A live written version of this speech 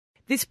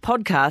This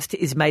podcast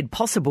is made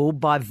possible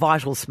by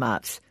Vital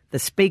Smarts, the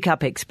Speak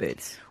Up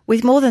experts.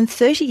 With more than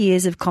 30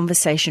 years of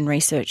conversation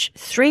research,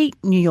 3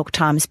 New York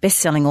Times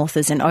best-selling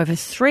authors and over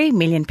 3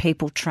 million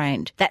people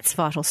trained. That's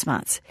Vital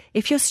Smarts.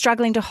 If you're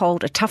struggling to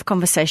hold a tough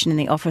conversation in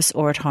the office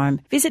or at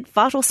home, visit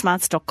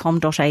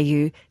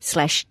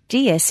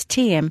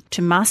vitalsmarts.com.au/DSTM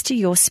to master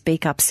your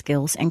Speak Up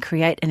skills and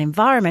create an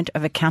environment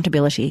of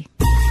accountability.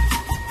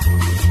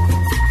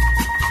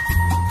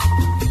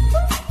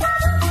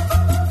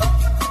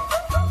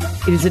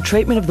 It is a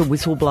treatment of the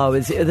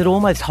whistleblowers that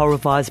almost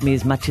horrifies me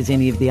as much as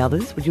any of the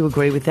others. Would you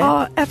agree with that?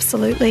 Oh,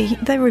 absolutely.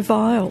 They're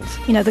reviled.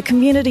 You know, the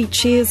community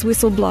cheers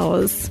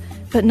whistleblowers,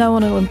 but no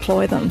one will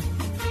employ them.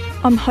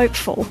 I'm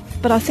hopeful,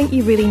 but I think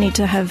you really need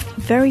to have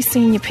very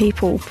senior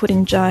people put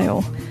in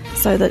jail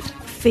so that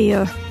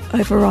fear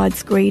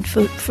overrides greed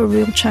for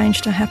real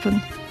change to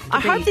happen. I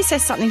hope this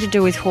has something to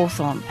do with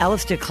Hawthorn.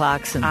 Alistair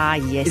Clarkson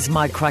is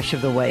my crush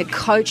of the week. The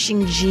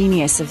coaching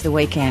genius of the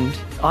weekend.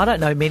 I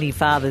don't know many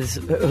fathers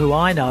who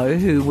I know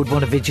who would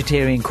want a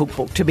vegetarian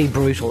cookbook, to be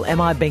brutal.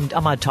 Am I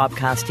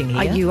typecasting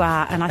here? Oh, you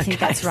are, and I think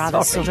that's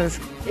rather sort of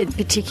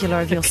particular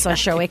of your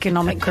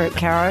socio-economic group,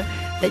 Caro,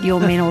 that your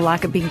men all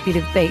like a big bit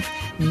of beef.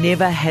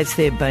 Never has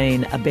there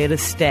been a better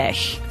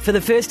stash. For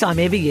the first time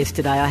ever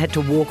yesterday, I had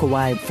to walk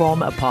away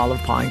from a pile of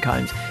pine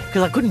cones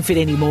because I couldn't fit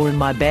any more in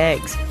my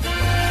bags.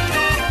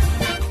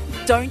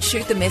 Don't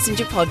Shoot the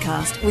Messenger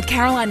podcast with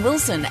Caroline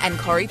Wilson and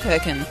Corey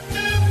Perkin.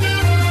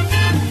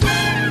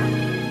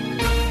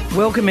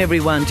 Welcome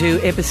everyone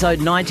to episode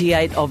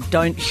 98 of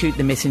Don't Shoot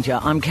the Messenger.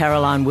 I'm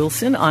Caroline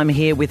Wilson. I'm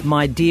here with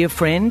my dear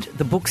friend,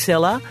 the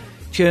bookseller,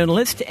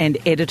 journalist and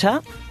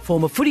editor,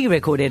 former footy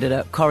record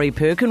editor, Corey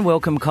Perkin.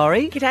 Welcome,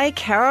 Corey. G'day,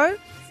 Caro.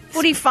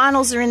 Footy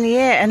finals are in the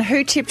air, and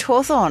who tipped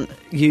Hawthorn?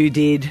 You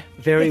did.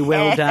 Very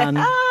well done.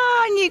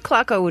 I knew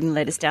Clarko wouldn't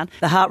let us down.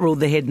 The heart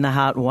ruled the head and the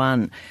heart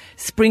won.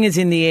 Spring is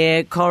in the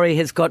air. Corey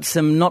has got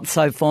some not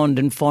so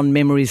fond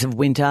memories of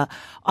winter.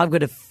 I've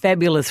got a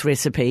fabulous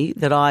recipe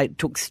that I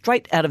took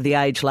straight out of The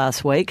Age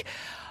last week.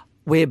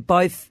 We're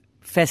both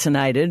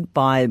fascinated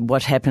by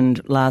what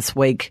happened last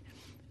week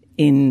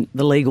in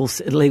the legal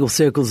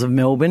circles of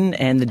Melbourne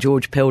and the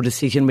George Pell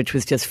decision, which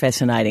was just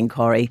fascinating,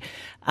 Corey.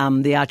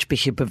 The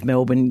Archbishop of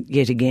Melbourne,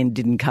 yet again,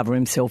 didn't cover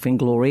himself in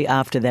glory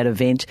after that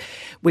event.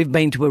 We've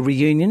been to a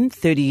reunion,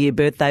 30-year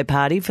birthday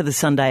party for the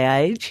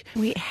Sunday Age.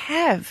 We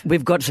have.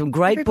 We've got some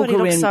great Everybody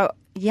book looks so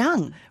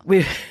young.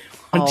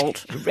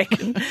 Old.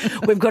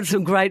 We've got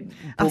some great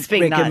book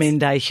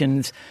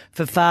recommendations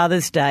for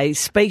Father's Day.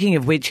 Speaking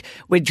of which,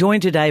 we're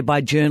joined today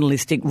by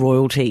journalistic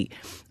royalty,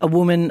 a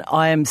woman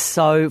I am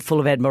so full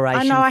of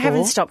admiration for. I know, I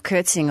haven't stopped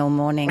curtsying all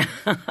morning.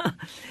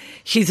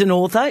 She's an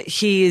author.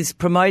 She is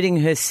promoting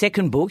her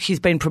second book. She's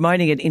been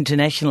promoting it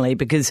internationally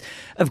because,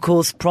 of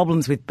course,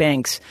 problems with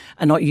banks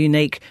are not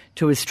unique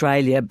to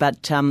Australia.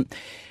 But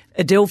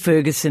Adele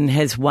Ferguson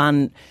has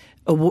won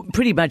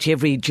pretty much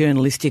every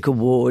journalistic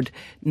award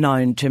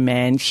known to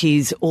man.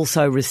 She's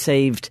also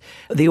received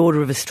the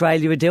Order of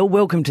Australia. Adele,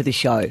 welcome to the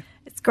show.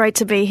 It's great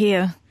to be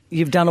here.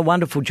 You've done a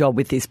wonderful job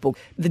with this book.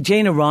 The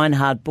Gina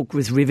Rinehart book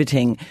was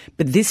riveting,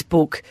 but this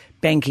book,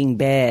 Banking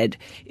Bad,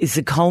 is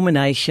the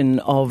culmination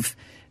of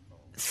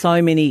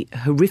so many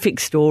horrific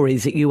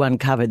stories that you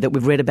uncovered, that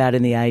we've read about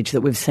in The Age,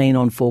 that we've seen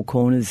on Four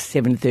Corners,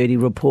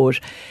 7:30 Report.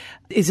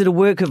 Is it a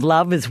work of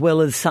love as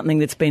well as something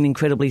that's been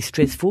incredibly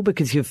stressful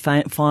because you've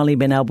finally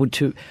been able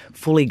to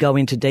fully go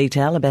into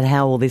detail about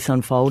how all this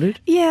unfolded?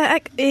 Yeah,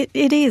 it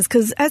is,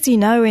 because as you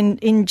know,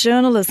 in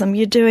journalism,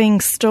 you're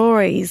doing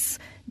stories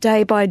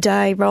day by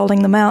day,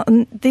 rolling them out.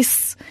 And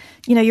this,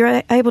 you know,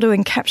 you're able to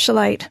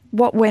encapsulate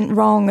what went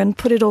wrong and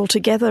put it all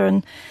together.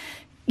 And,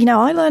 you know,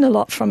 I learn a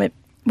lot from it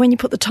when you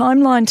put the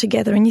timeline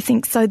together and you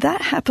think, so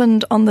that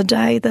happened on the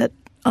day that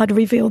I'd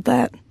revealed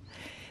that.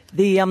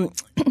 The one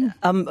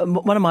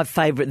of my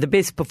favourite, the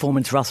best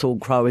performance Russell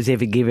Crowe has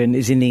ever given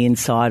is in The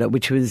Insider,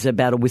 which was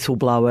about a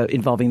whistleblower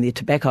involving the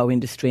tobacco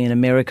industry in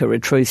America, a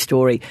true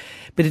story.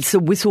 But it's the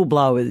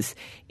whistleblowers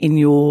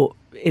in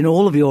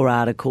all of your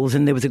articles,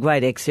 and there was a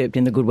great excerpt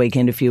in The Good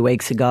Weekend a few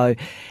weeks ago.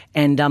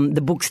 And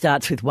the book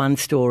starts with one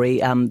story,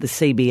 the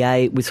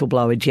CBA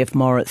whistleblower Jeff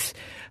Morris,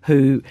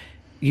 who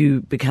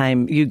you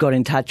got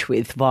in touch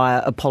with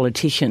via a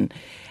politician.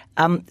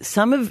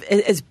 Some of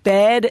as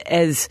bad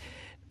as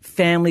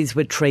families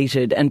were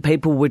treated and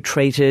people were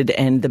treated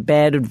and the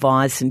bad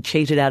advice and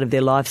cheated out of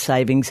their life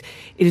savings,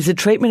 it is a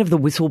treatment of the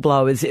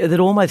whistleblowers that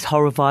almost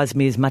horrifies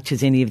me as much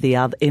as any of the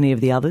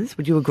others.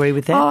 Would you agree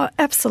with that? Oh,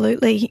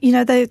 absolutely. You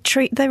know,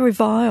 they're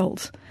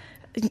reviled.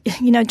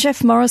 You know,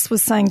 Jeff Morris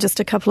was saying just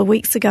a couple of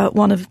weeks ago at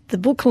one of the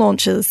book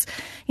launches,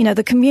 you know,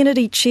 the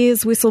community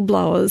cheers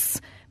whistleblowers,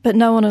 but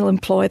no one will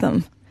employ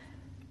them.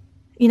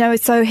 You know,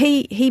 so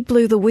he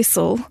blew the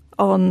whistle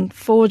on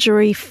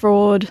forgery,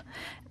 fraud,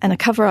 and a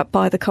cover-up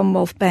by the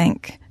Commonwealth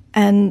Bank.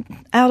 And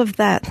out of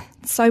that,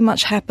 so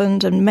much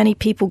happened and many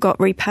people got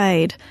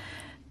repaid.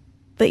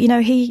 But, you know,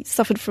 he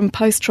suffered from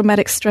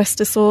post-traumatic stress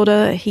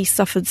disorder, he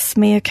suffered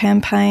smear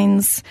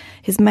campaigns,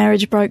 his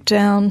marriage broke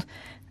down,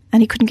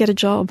 and he couldn't get a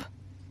job.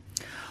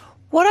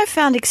 What I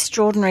found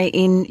extraordinary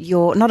in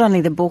your, not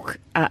only the book,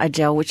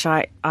 Adele, which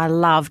I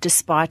love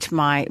despite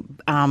my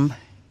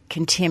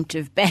contempt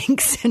of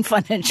banks and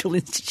financial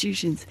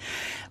institutions,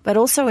 but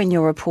also in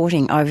your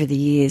reporting over the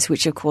years,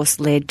 which of course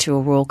led to a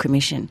Royal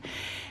Commission,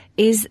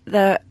 is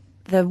the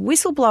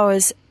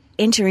whistleblowers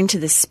enter into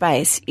this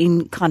space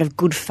in kind of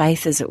good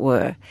faith, as it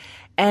were.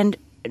 And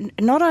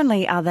not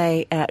only are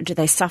they do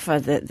they suffer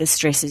the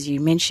stress, as you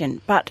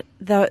mentioned, but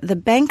the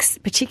banks,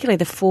 particularly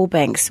the 4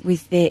 banks,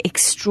 with their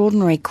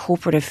extraordinary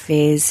corporate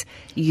affairs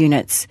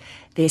units,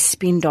 their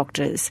spin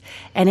doctors,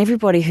 and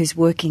everybody who's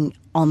working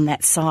on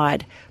that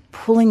side,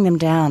 pulling them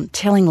down,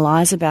 telling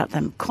lies about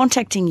them,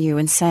 contacting you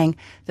and saying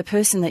the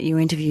person that you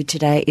interviewed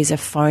today is a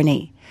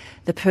phony.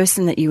 The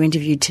person that you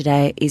interviewed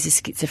today is a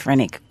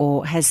schizophrenic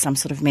or has some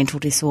sort of mental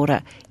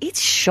disorder. It's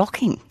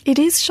shocking. It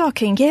is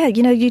shocking, yeah.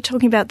 You know, you're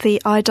talking about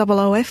the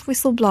IOOF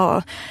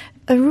whistleblower.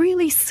 A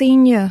really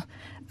senior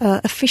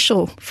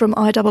official from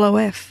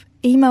IOOF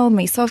emailed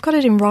me, so I've got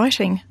it in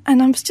writing,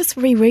 and I was just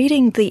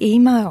rereading the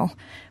email,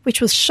 which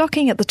was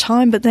shocking at the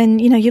time, but then,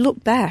 you know, you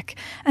look back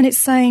and it's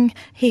saying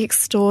he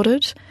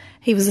extorted,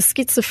 he was a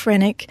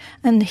schizophrenic,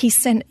 and he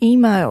sent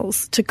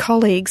emails to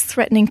colleagues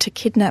threatening to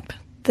kidnap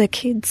their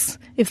kids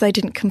if they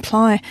didn't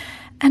comply.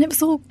 And it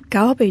was all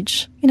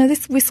garbage. You know,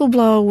 this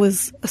whistleblower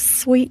was a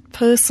sweet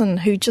person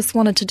who just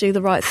wanted to do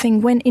the right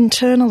thing, went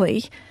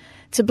internally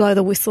to blow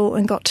the whistle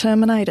and got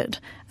terminated.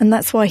 And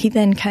that's why he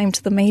then came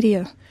to the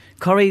media.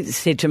 Corrie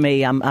said to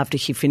me after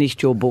she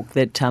finished your book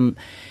that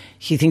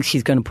she thinks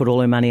she's going to put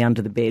all her money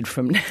under the bed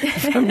from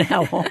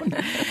now on.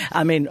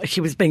 I mean,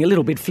 she was being a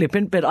little bit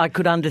flippant, but I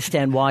could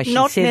understand why she said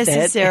that. Not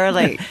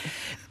necessarily.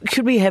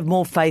 Should we have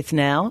more faith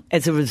now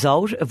as a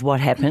result of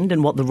what happened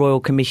and what the Royal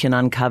Commission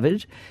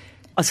uncovered?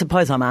 I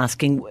suppose I'm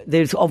asking,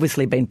 there's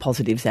obviously been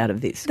positives out of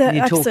this. There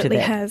absolutely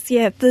has,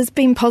 yeah. There's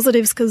been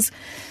positives because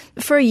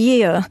for a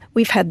year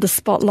we've had the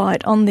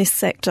spotlight on this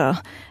sector,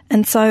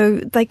 and so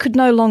they could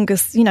no longer,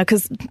 you know,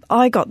 because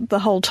I got the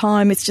whole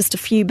time, it's just a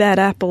few bad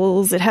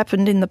apples, it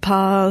happened in the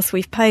past,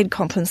 we've paid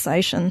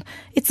compensation,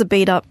 it's a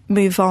beat up,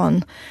 move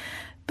on.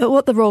 But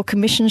what the Royal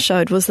Commission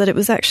showed was that it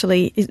was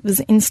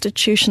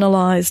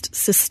institutionalised,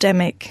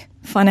 systemic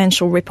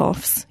financial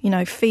rip-offs. You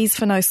know, fees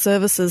for no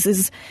services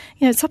is,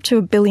 you know, it's up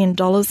to $1 billion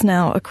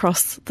now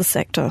across the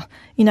sector.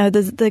 You know,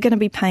 they're going to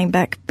be paying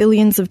back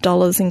billions of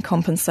dollars in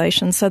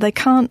compensation, so they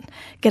can't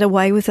get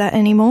away with that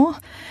anymore.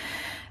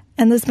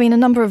 And there's been a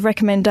number of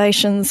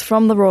recommendations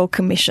from the Royal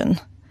Commission.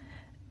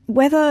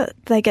 Whether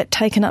they get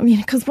taken up,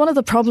 because one of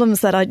the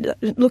problems that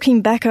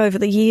looking back over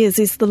the years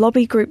is the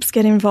lobby groups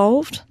get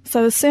involved.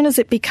 So as soon as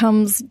it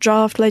becomes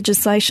draft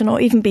legislation,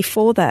 or even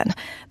before that,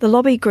 the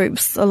lobby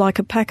groups are like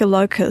a pack of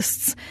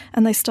locusts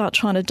and they start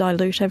trying to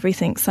dilute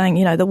everything, saying,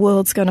 you know, the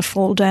world's going to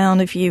fall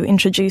down if you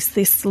introduce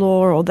this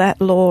law or that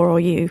law, or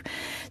you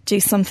do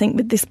something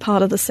with this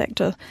part of the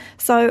sector.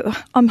 So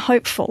I'm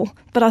hopeful,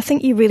 but I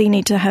think you really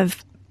need to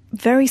have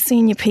very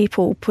senior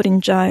people put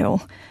in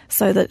jail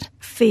so that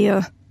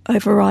fear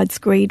overrides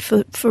greed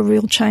for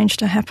real change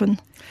to happen.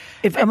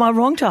 Am I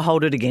wrong to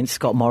hold it against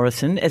Scott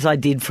Morrison, as I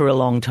did for a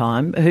long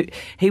time?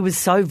 He was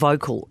so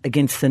vocal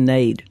against the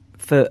need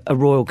for a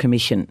Royal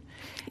Commission.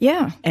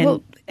 Yeah.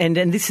 And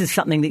this is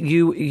something that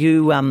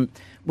you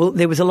well,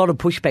 there was a lot of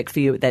pushback for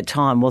you at that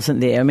time,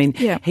 wasn't there? I mean,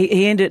 yeah.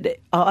 He ended,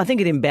 I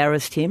think it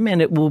embarrassed him,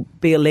 and it will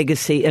be a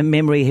legacy, a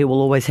memory he will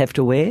always have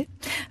to wear.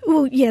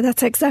 Well, yeah,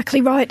 that's exactly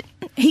right.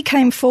 He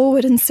came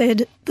forward and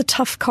said, the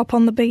tough cop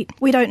on the beat.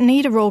 We don't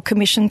need a Royal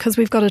Commission because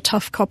we've got a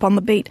tough cop on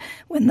the beat,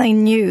 when they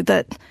knew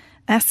that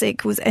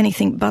ASIC was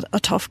anything but a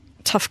tough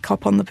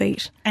cop on the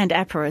beat. And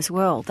APRA as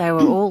well. They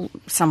were all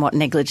somewhat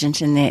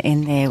negligent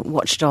in their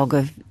watchdog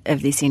of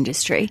this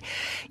industry.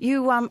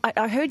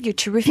 I heard your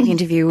terrific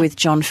interview with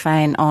John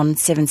Fain on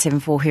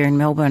 774 here in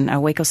Melbourne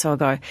a week or so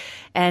ago.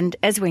 And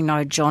as we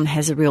know, John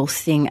has a real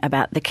thing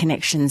about the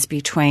connections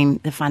between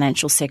the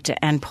financial sector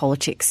and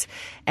politics.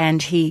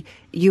 And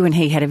you and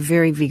he had a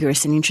very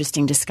vigorous and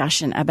interesting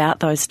discussion about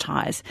those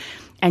ties.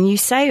 And you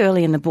say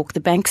early in the book the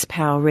bank's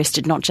power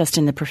rested not just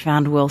in the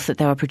profound wealth that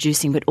they were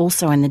producing, but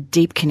also in the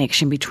deep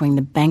connection between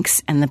the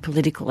banks and the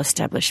political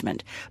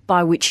establishment,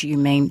 by which you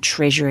mean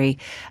Treasury,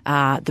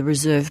 the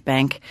Reserve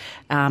Bank,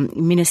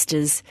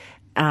 ministers,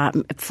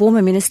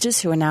 former ministers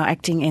who are now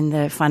acting in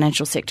the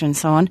financial sector and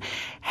so on.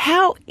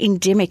 How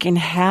endemic and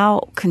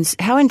how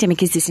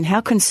endemic is this, and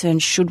how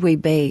concerned should we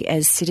be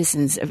as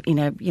citizens of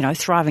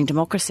thriving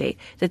democracy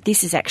that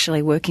this is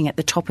actually working at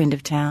the top end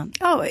of town?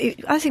 Oh,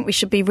 I think we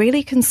should be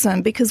really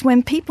concerned, because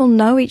when people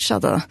know each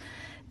other,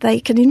 they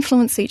can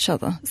influence each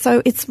other.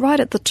 So it's right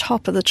at the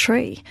top of the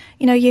tree.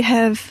 You know, you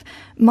have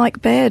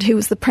Mike Baird, who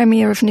was the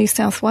Premier of New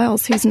South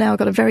Wales, who's now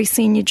got a very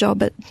senior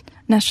job at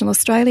National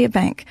Australia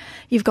Bank.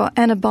 You've got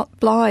Anna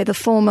Bligh, the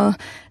former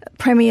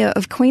Premier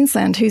of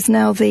Queensland, who's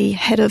now the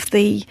head of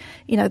the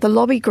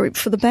lobby group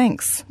for the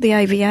banks, the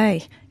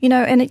AVA. You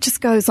know, and it just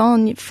goes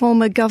on.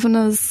 Former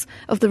governors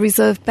of the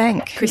Reserve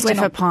Bank.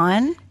 Christopher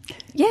Pyne.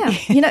 Yeah,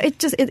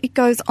 it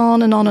goes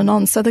on and on and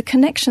on. So the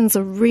connections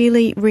are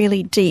really,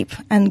 really deep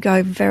and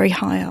go very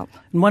high up.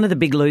 And one of the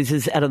big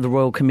losers out of the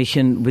Royal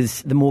Commission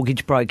was the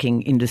mortgage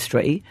broking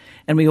industry.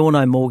 And we all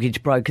know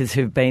mortgage brokers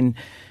who've been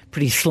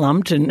pretty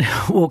slumped and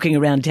walking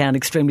around town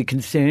extremely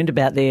concerned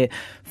about their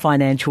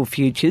financial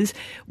futures.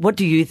 What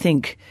do you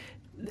think?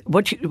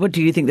 What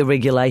do you think the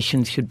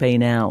regulations should be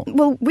now?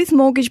 Well, with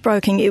mortgage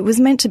broking, it was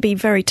meant to be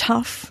very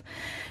tough.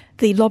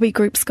 The lobby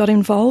groups got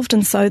involved,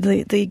 and so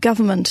the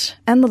government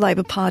and the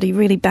Labor Party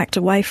really backed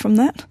away from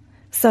that.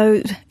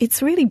 So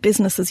it's really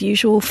business as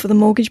usual for the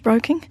mortgage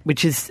broking.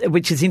 Which is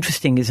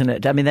interesting, isn't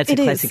it? I mean, that's a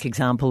classic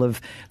example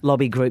of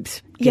lobby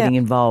groups getting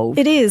involved.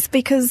 It is,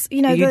 because,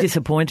 Are you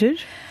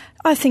disappointed?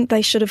 I think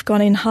they should have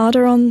gone in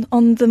harder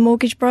on the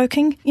mortgage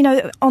broking.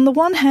 On the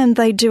one hand,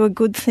 they do a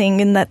good thing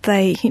in that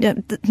they,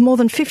 more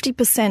than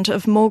 50%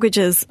 of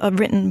mortgages are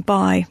written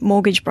by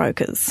mortgage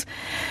brokers.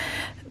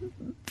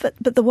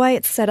 But the way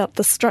it's set up,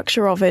 the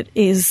structure of it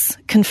is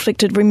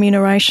conflicted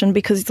remuneration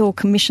because it's all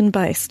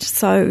commission-based.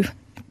 So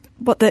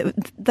what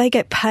they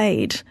get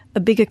paid a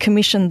bigger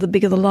commission the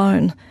bigger the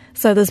loan.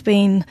 So there's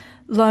been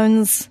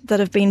loans that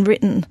have been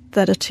written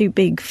that are too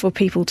big for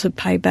people to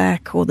pay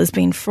back, or there's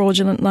been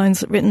fraudulent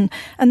loans written,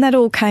 and that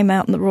all came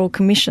out in the Royal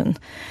Commission.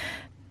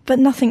 But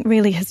nothing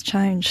really has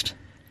changed.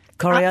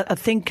 Corrie, I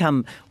think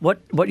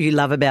what you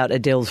love about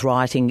Adele's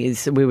writing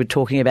is, we were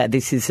talking about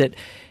this, is that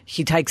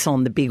she takes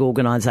on the big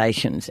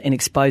organisations and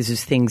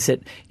exposes things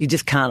that you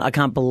just can't. I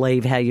can't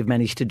believe how you've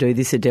managed to do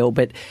this, Adele.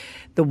 But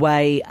the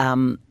way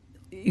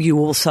you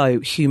also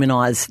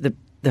humanise the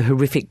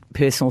horrific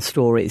personal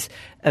stories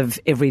of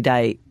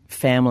everyday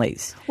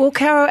families. Well,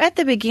 Caro, at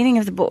the beginning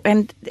of the book,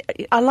 and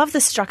I love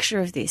the structure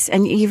of this,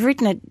 and you've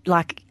written it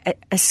like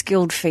a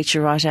skilled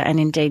feature writer, and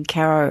indeed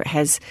Caro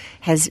has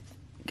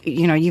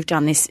you've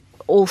done this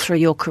all through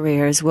your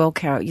career as well,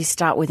 Caro. You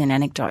start with an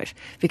anecdote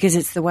because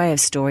it's the way of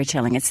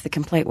storytelling. It's the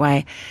complete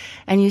way.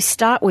 And you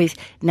start with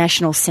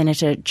National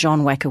Senator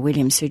John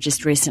Wacka-Williams, who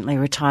just recently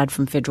retired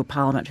from federal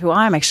parliament, who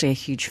I am actually a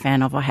huge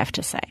fan of, I have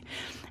to say.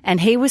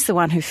 And he was the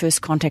one who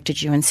first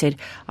contacted you and said,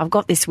 I've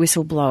got this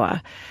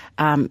whistleblower,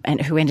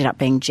 and who ended up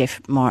being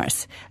Jeff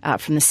Morris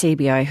from the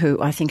CBO,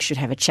 who I think should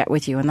have a chat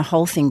with you, and the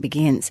whole thing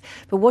begins.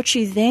 But what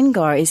you then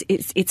go is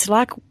it's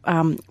like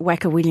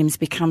Wacka-Williams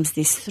becomes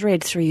this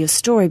thread through your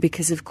story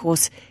because, of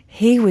course,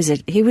 he was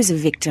a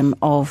victim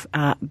of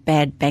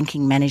bad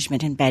banking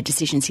management and bad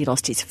decisions. He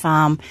lost his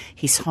farm,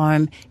 his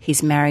home,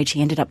 his marriage.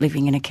 He ended up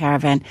living in a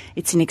caravan.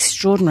 It's an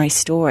extraordinary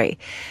story.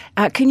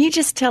 Can you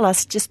just tell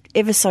us, just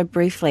ever so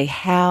briefly,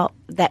 how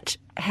that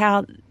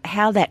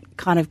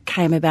kind of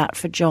came about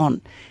for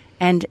John?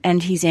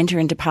 And his enter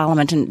into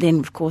Parliament, and then,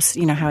 of course,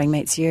 how he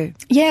meets you.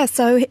 Yeah,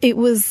 so it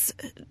was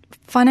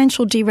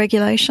financial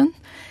deregulation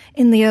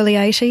in the early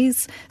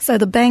 80s. So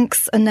the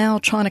banks are now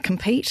trying to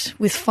compete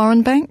with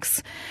foreign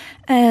banks.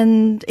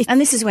 And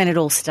this is when it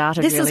all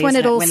started, This is when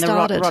it all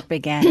started. When the rot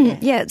began.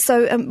 Yeah,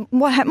 so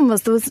what happened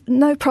was there was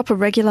no proper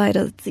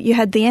regulator. You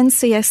had the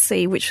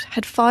NCSC, which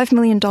had $5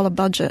 million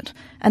budget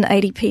and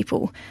 80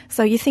 people.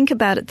 So you think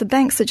about it, the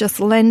banks are just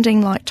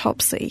lending like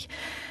Topsy.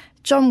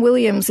 John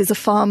Williams is a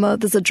farmer.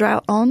 There's a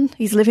drought on.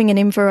 He's living in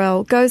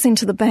Inverell, goes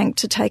into the bank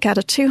to take out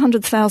a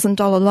 $200,000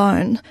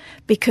 loan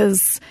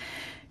because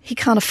he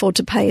can't afford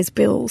to pay his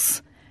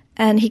bills.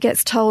 And he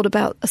gets told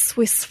about a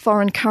Swiss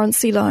foreign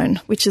currency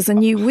loan, which is a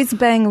new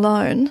whiz-bang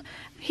loan.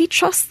 He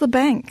trusts the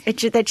bank.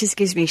 That just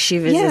gives me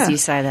shivers as you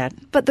say that.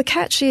 But the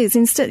catch is,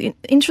 instead,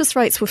 interest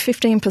rates were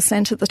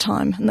 15% at the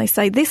time, and they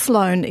say this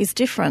loan is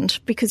different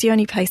because you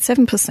only pay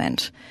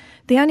 7%.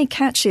 The only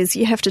catch is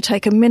you have to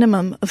take a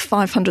minimum of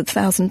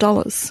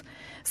 $500,000.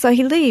 So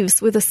he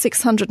leaves with a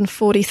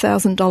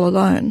 $640,000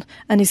 loan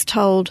and is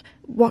told,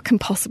 what can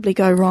possibly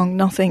go wrong?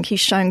 Nothing. He's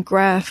shown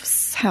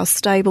graphs, how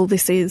stable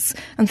this is,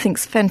 and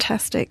thinks,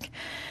 fantastic.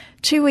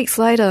 2 weeks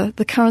later,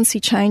 the currency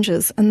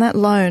changes and that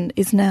loan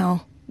is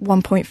now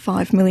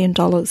 $1.5 million.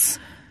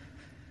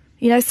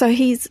 So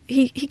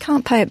he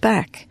can't pay it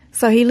back.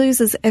 So he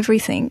loses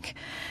everything.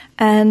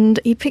 And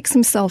he picks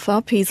himself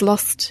up. He's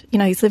lost,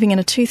 he's living in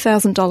a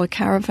 $2,000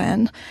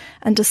 caravan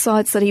and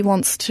decides that he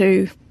wants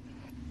to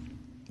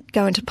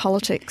go into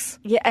politics.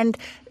 Yeah, and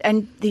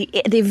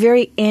the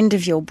very end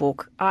of your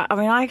book,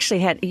 I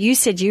actually you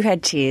said you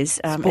had tears.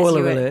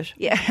 Spoiler alert.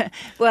 Yeah,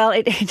 well,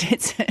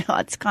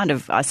 it's kind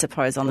of, I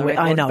suppose, on the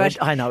record.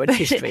 I know, it's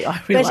history.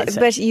 I realise that.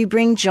 But you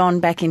bring John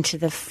back into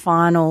the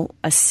final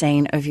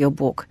scene of your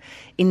book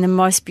in the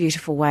most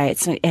beautiful way.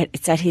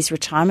 It's at his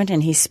retirement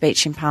and his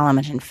speech in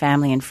Parliament, and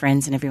family and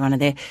friends and everyone are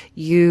there.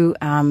 You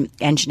and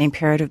Janine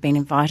Perrott have been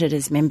invited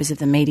as members of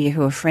the media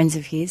who are friends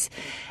of his,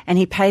 and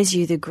he pays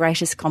you the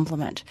greatest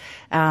compliment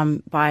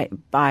by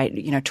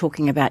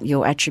talking about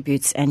your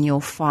attributes and your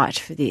fight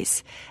for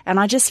this. And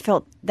I just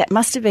felt that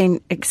must have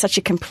been such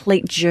a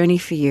complete journey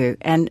for you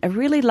and a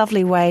really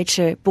lovely way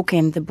to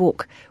bookend the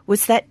book.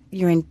 Was that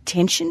your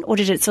intention, or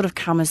did it sort of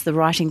come as the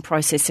writing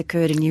process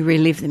occurred and you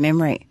relive the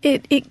memory?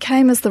 It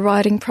came as the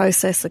writing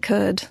process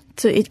occurred,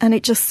 and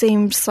it just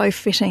seemed so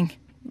fitting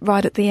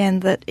right at the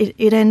end that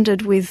it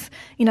ended with,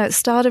 it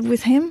started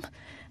with him,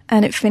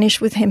 and it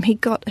finished with him. He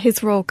got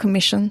his Royal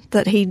Commission,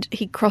 that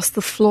he crossed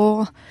the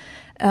floor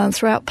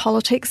throughout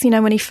politics. You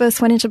know, when he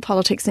first went into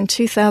politics in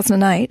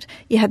 2008,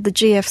 you had the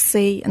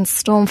GFC and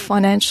Storm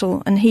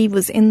Financial, and he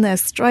was in there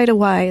straight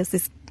away as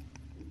this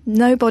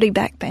nobody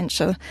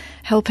backbencher,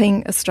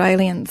 helping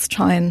Australians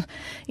try and,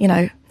 you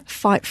know,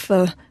 fight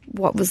for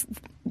what was,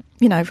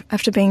 you know,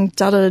 after being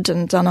dudded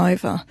and done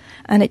over.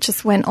 And it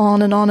just went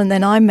on, and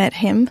then I met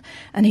him,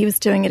 and he was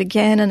doing it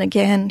again and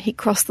again. He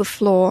crossed the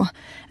floor,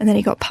 and then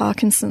he got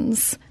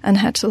Parkinson's and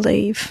had to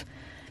leave.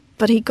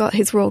 But he got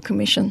his Royal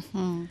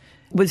Commission.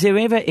 Was there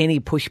ever any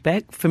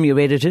pushback from your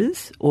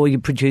editors or your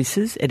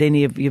producers at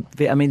any of your,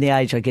 I mean, The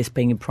Age, I guess,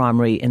 being in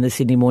primary, and the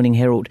Sydney Morning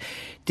Herald?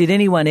 Did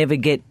anyone ever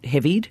get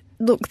heavied?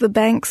 Look, the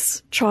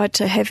banks tried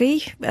to heavy,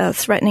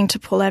 threatening to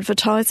pull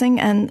advertising,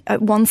 and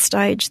at one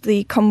stage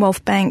the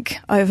Commonwealth Bank,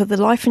 over the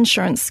life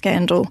insurance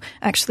scandal,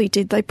 actually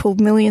did. They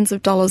pulled millions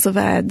of dollars of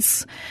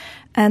ads,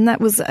 and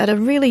that was at a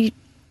really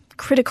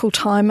critical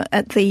time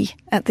at the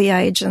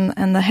Age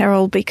and the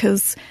Herald,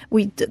 because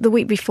the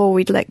week before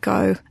we'd let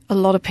go a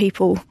lot of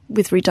people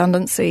with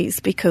redundancies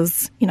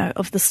because, you know,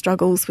 of the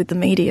struggles with the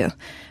media.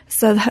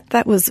 So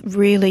that was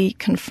really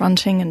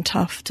confronting and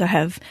tough to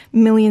have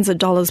millions of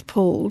dollars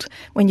pulled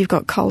when you've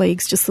got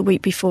colleagues just the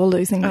week before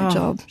losing their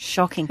job.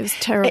 Shocking. It was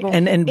terrible.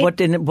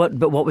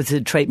 What was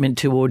the treatment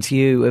towards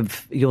you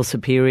of your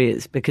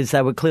superiors? Because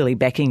they were clearly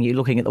backing you,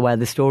 looking at the way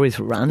the stories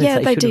were run. Yeah,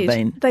 as they should have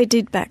been. They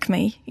did back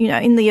me. You know,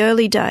 in the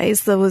early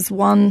days, there was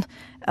one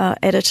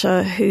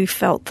editor who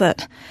felt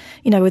that,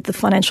 you know, with the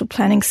financial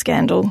planning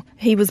scandal,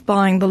 he was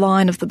buying the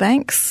line of the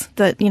banks,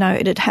 that, you know,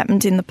 it had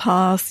happened in the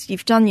past,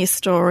 you've done your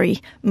story,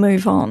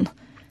 move on.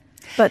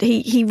 But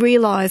he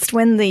realised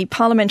when the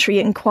parliamentary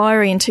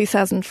inquiry in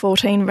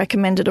 2014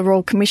 recommended a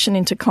Royal Commission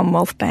into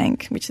Commonwealth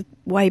Bank, which is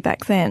way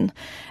back then,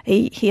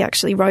 he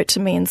actually wrote to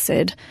me and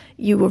said,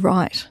 you were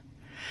right.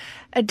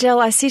 Adele,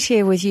 I sit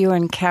here with you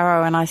and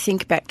Caro, and I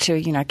think back to,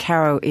 you know,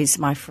 Caro is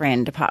my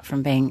friend, apart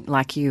from being,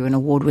 like you, an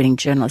award-winning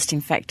journalist. In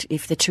fact,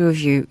 if the two of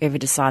you ever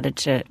decided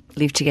to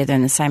live together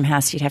in the same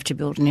house, you'd have to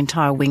build an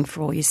entire wing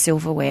for all your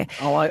silverware.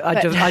 Oh,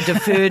 I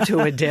defer to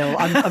Adele.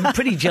 I'm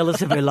pretty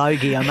jealous of her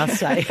logie, I must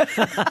say.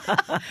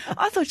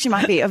 I thought you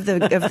might be of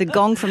the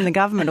gong from the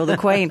government or the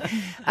Queen.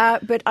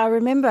 But I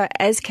remember,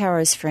 as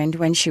Caro's friend,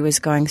 when she was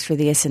going through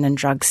the Essendon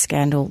drugs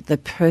scandal, the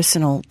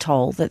personal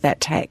toll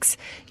that takes.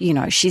 You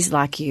know, she's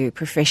like you,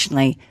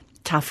 professionally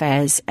tough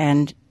as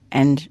and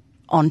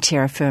on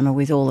terra firma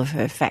with all of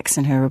her facts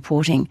and her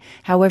reporting.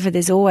 However,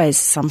 there's always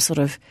some sort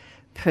of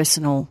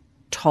personal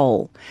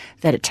toll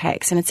that it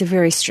takes, and it's a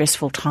very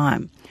stressful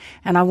time.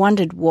 And I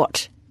wondered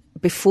what,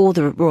 before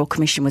the Royal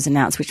Commission was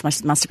announced, which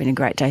must have been a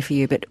great day for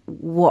you, but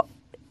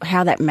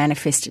how that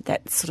manifested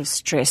that sort of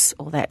stress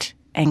or that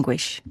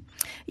anguish.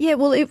 Yeah,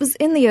 well, it was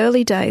in the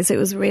early days, it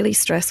was really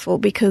stressful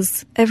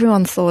because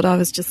everyone thought I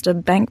was just a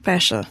bank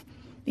basher.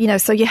 You know,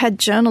 so you had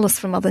journalists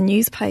from other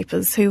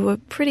newspapers who were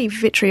pretty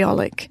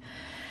vitriolic.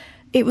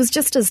 It was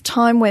just as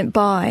time went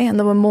by and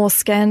there were more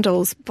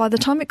scandals, by the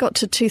time it got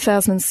to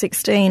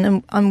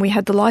 2016 and we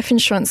had the life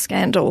insurance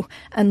scandal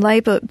and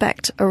Labor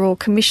backed a Royal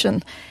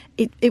Commission,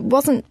 it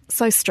wasn't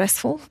so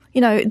stressful.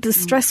 You know, the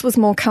stress was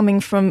more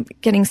coming from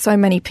getting so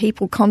many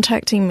people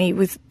contacting me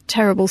with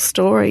terrible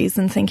stories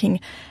and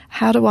thinking,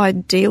 how do I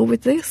deal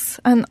with this?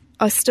 And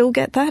I still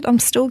get that. I'm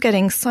still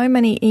getting so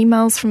many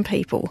emails from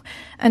people,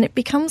 and it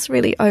becomes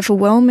really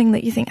overwhelming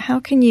that you think, how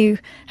can you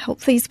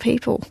help these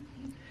people?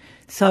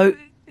 So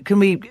can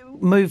we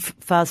move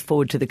fast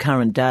forward to the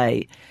current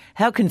day?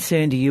 How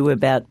concerned are you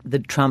about the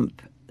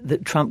Trump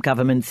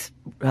government's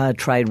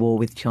trade war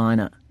with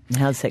China? And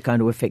how's that going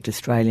to affect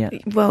Australia?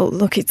 Well,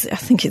 look, I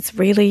think it's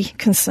really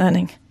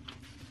concerning.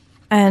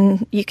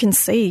 And you can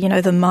see, you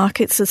know, the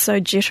markets are so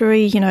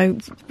jittery. You know,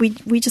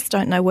 we just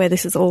don't know where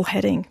this is all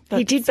heading. But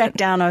he did back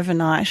down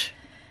overnight.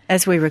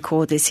 As we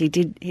record this, he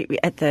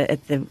at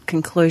the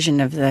conclusion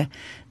of the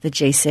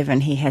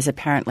G7, he has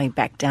apparently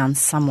backed down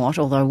somewhat.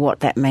 Although what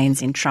that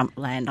means in Trump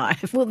land, I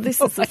have well, this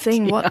is the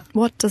thing.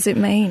 What does it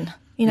mean?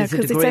 You know,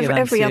 because it's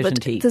every other.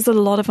 There's a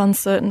lot of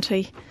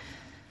uncertainty.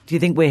 Do you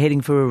think we're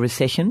heading for a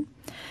recession?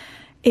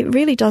 It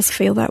really does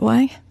feel that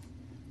way.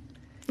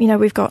 You know,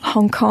 we've got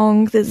Hong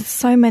Kong. There's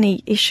so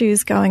many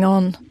issues going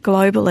on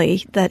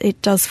globally that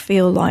it does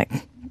feel like,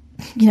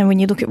 you know, when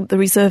you look at the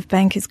Reserve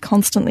Bank is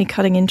constantly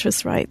cutting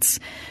interest rates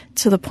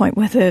to the point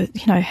where they're,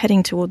 you know,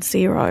 heading towards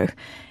zero,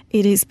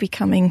 it is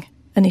becoming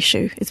an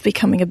issue. It's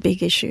becoming a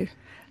big issue.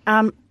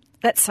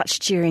 That's such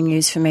cheering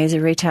news for me as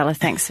a retailer.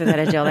 Thanks for that,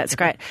 Adele. That's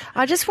great.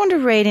 I just want to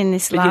read in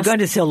this But you're going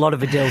to sell a lot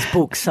of Adele's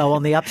books, so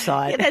on the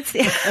upside. Yeah, that's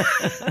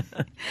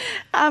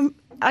it.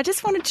 I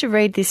just wanted to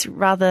read this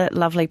rather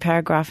lovely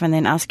paragraph and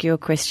then ask you a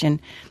question.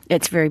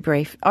 It's very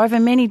brief. Over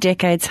many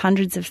decades,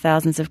 hundreds of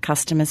thousands of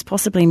customers,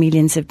 possibly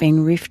millions, have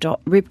been ripped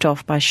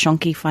off by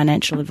shonky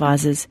financial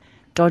advisors,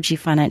 dodgy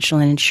financial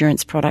and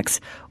insurance products,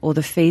 or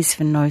the fees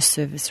for no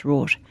service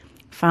wrought.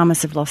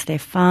 Farmers have lost their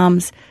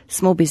farms,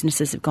 small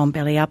businesses have gone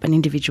belly up, and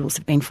individuals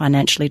have been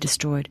financially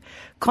destroyed.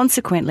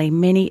 Consequently,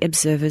 many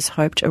observers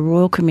hoped a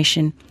Royal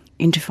Commission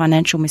into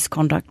financial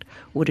misconduct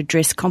would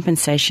address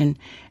compensation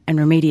and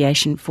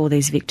remediation for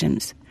these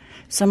victims.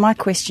 So my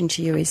question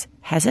to you is,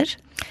 has it?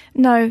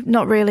 No,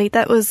 not really.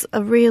 It was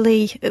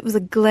a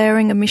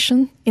glaring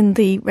omission in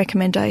the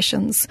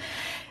recommendations.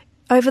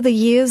 Over the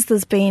years,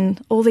 there's been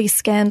all these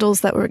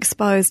scandals that were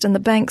exposed, and the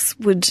banks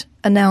would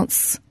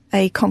announce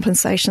a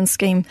compensation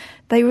scheme.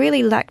 They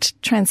really lacked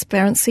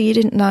transparency. You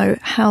didn't know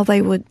how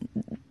they were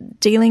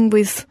dealing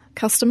with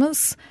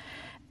customers.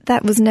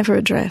 That was never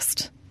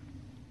addressed.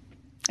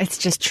 It's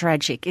just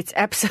tragic. It's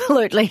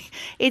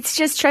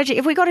just tragic.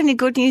 Have we got any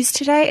good news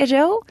today,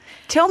 Adele?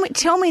 Tell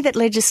me that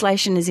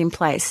legislation is in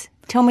place.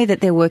 Tell me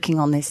that they're working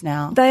on this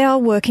now. They are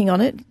working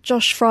on it.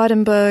 Josh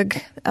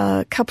Frydenberg,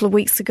 a couple of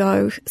weeks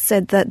ago,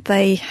 said that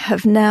they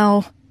have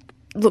now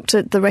looked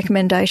at the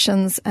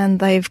recommendations and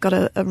they've got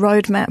a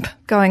roadmap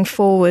going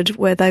forward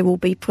where they will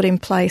be put in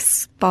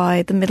place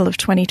by the middle of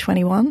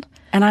 2021.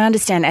 And I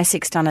understand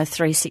ASIC's done a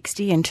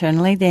 360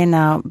 internally. They're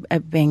now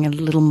being a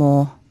little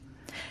more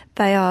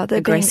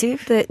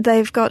aggressive.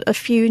 They've got a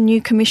few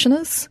new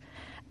commissioners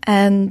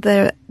and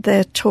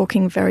they're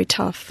talking very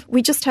tough.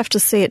 We just have to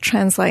see it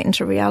translate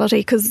into reality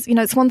because,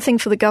 it's one thing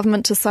for the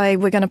government to say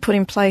we're going to put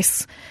in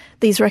place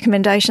these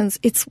recommendations.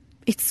 It's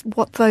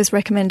what those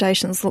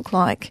recommendations look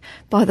like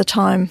by the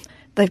time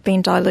they've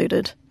been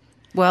diluted.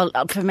 Well,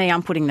 for me,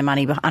 I'm putting the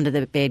money under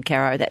the bed,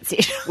 Caro. That's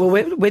it. Well,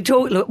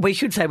 we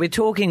should say we're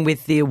talking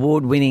with the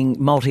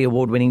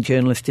multi-award-winning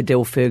journalist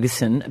Adele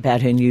Ferguson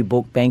about her new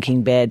book,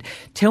 Banking Bad.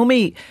 Tell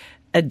me,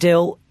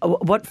 Adele,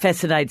 what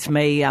fascinates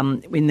me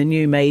in the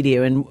new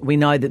media, and we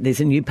know that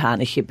there's a new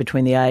partnership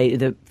between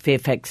the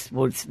Fairfax,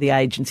 the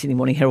Age and Sydney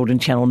Morning Herald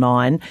and Channel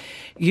 9.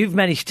 You've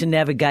managed to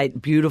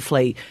navigate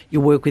beautifully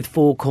your work with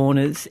Four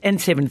Corners and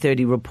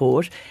 7:30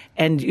 Report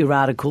and your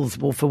articles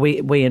for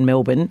We in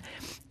Melbourne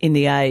in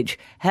The Age.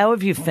 How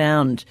have you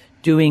found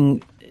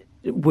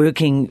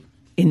working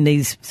in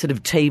these sort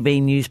of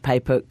TV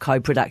newspaper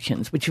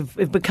co-productions, which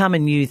have become a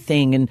new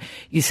thing, and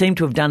you seem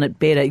to have done it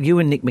better. You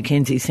and Nick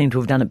McKenzie seem to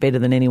have done it better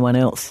than anyone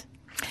else.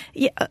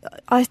 Yeah,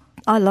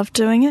 I love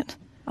doing it.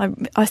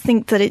 I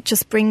think that it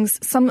just brings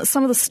some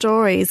of the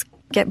stories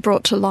get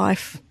brought to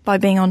life by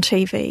being on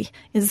TV.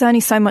 There's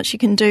only so much you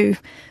can do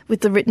with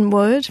the written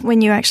word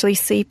when you actually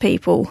see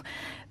people,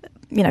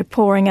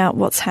 pouring out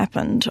what's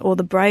happened or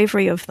the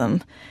bravery of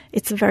them.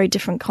 It's a very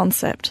different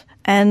concept.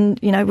 And,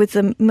 with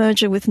the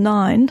merger with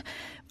Nine,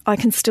 I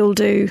can still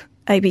do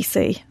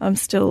ABC. I'm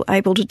still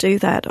able to do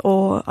that,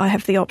 or I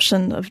have the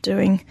option of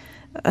doing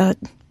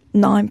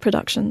 9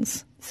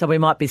 productions. So we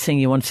might be seeing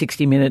you on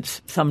 60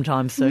 Minutes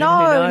sometime soon.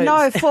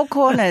 No, Four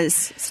Corners.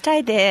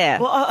 Stay there.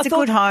 Well, it's a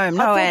good home,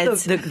 no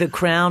ads. The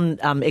Crown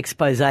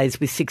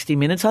exposés with 60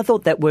 Minutes, I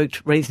thought that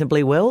worked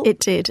reasonably well. It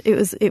did.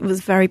 It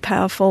was very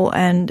powerful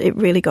and it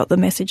really got the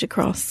message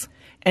across.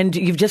 And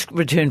you've just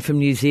returned from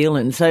New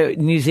Zealand. So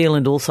New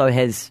Zealand also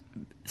has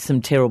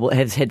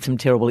had some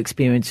terrible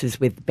experiences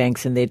with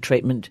banks and their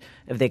treatment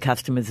of their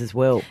customers as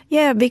well.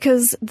 Yeah,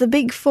 because the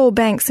big 4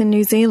 banks in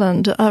New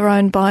Zealand are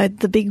owned by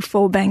the big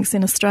 4 banks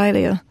in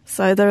Australia.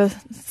 So there are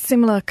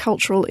similar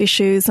cultural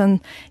issues and,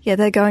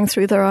 they're going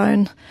through their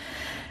own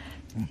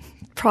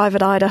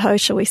private Idaho,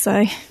 shall we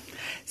say.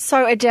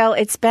 So, Adele,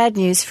 it's bad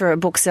news for a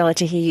bookseller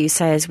to hear you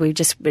say, as we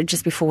just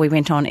before we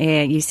went on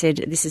air, you said,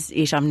 this is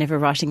it, I'm never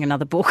writing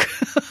another book.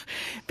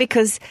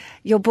 Because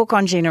your book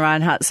on Gina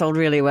Rinehart sold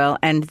really well,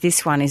 and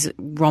this one is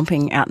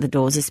romping out the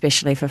doors,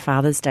 especially for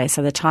Father's Day,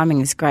 so the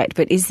timing is great.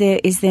 But is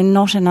there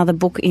not another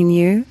book in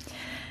you?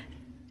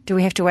 Do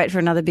we have to wait for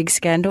another big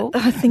scandal?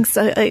 I think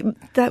so.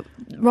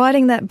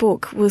 Writing that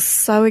book was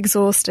so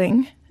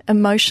exhausting,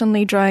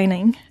 emotionally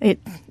draining. It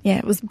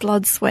was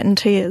blood, sweat and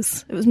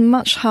tears. It was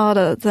much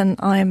harder than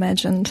I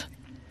imagined.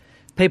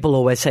 People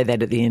always say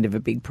that at the end of a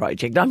big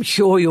project. I'm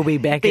sure you'll be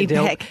back,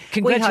 Adele.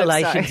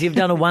 Congratulations. We hope so. You've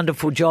done a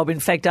wonderful job.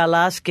 In fact, our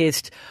last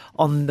guest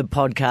on the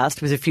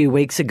podcast was a few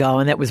weeks ago,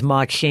 and that was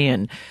Mike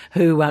Sheehan,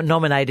 who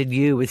nominated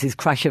you as his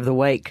crush of the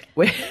week.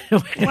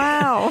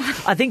 Wow.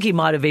 I think he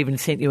might have even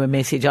sent you a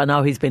message. I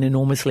know he's been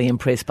enormously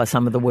impressed by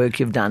some of the work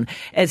you've done,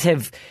 as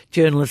have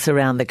journalists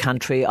around the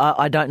country.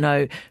 I don't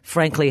know,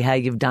 frankly, how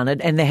you've done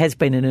it, and there has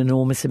been an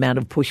enormous amount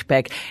of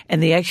pushback.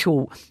 And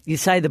you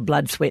say the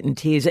blood, sweat and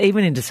tears,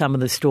 even into some of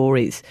the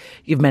stories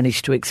you've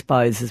managed to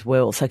expose as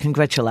well. So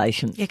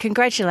congratulations. Yeah,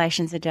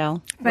 congratulations,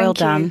 Adele. Well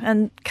done.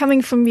 And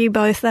coming from you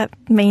both, that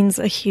means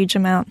a huge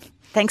amount.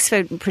 Thanks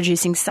for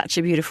producing such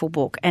a beautiful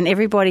book. And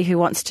everybody who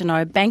wants to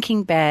know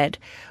Banking Bad,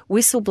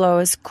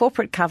 Whistleblowers,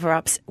 Corporate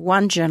Cover-Ups,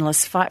 One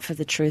Journalist Fight for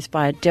the Truth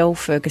by Adele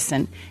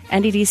Ferguson.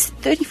 And it is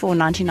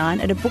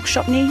 $34.99 at a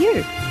bookshop near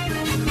you.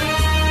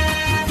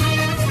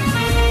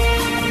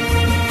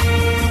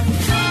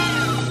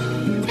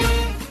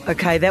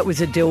 Okay, that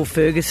was Adele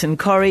Ferguson.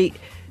 Corrie,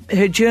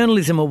 her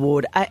journalism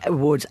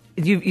awards,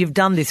 you've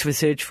done this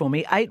research for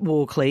me. 8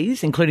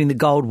 Walkleys, including the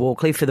Gold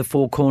Walkley for the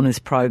Four Corners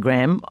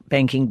program,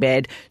 Banking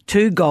Bad.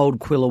 2 Gold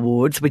Quill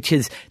Awards, which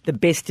is the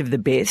best of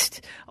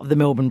the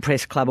Melbourne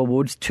Press Club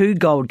Awards. 2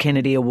 Gold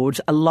Kennedy Awards,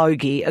 a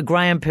Logie, a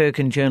Graham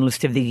Perkin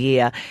Journalist of the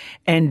Year.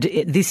 And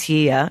this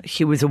year,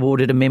 she was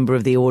awarded a Member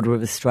of the Order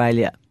of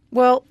Australia.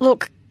 Well,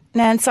 look,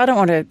 Nance, I don't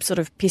want to sort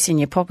of piss in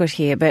your pocket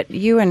here, but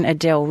you and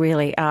Adele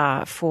really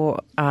are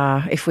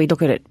if we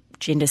look at it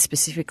gender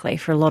specifically,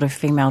 for a lot of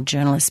female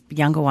journalists,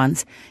 younger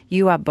ones,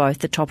 you are both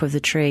the top of the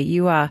tree.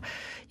 You are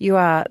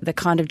the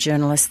kind of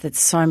journalist that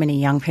so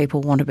many young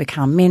people want to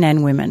become, men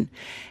and women.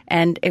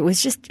 And it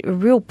was just a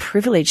real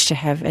privilege to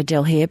have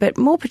Adele here, but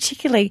more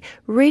particularly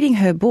reading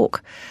her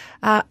book.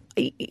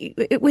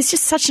 It was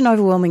just such an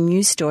overwhelming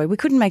news story. We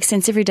couldn't make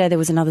sense. Every day there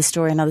was another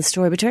story,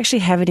 but to actually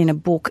have it in a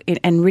book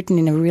and written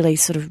in a really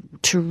sort of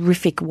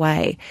terrific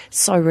way,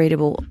 so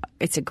readable,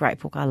 it's a great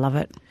book. I love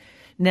it.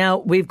 Now,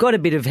 we've got a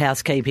bit of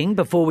housekeeping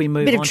before we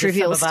move on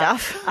trivial to some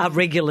stuff. Of our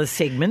regular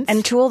segments.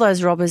 And to all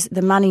those robbers,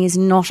 the money is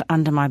not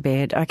under my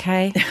bed,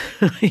 okay?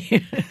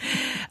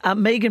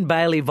 Megan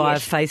Bailey via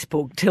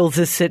Facebook tells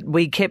us that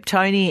we kept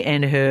Tony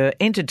and her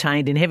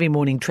entertained in heavy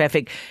morning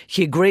traffic.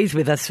 She agrees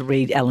with us to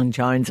read Alan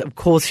Jones. Of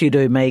course you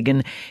do,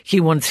 Megan. She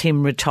wants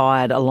him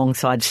retired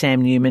alongside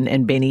Sam Newman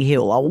and Benny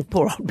Hill. Oh,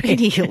 poor old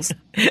Benny Hill's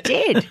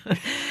dead.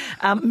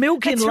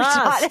 Milk in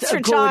last. That's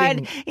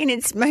retired in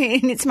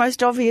its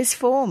most obvious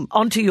form.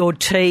 Onto your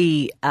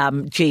tea,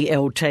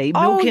 GLT.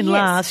 Milk in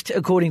last,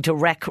 according to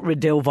Rack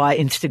Riddell via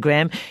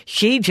Instagram.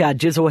 He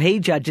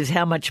judges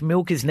how much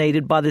milk is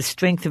needed by the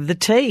strength of the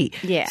tea.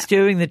 Yeah.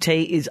 Stirring the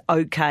tea is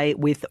okay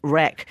with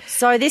Rack.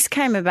 So this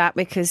came about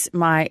because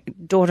my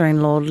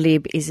daughter-in-law,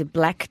 Lib, is a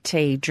black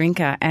tea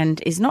drinker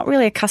and is not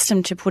really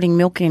accustomed to putting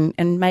milk in,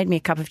 and made me a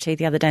cup of tea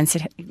the other day and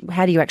said,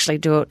 how do you actually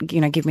do it?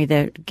 Give me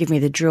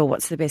the drill.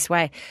 What's the best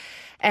way?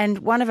 And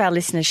one of our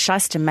listeners,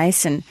 Shyster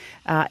Mason,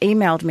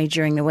 emailed me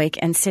during the week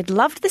and said,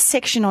 loved the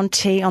section on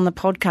tea on the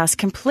podcast.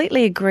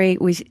 Completely agree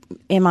with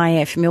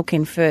MIF, milk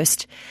in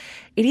first.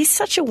 It is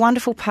such a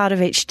wonderful part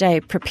of each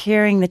day,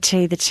 preparing the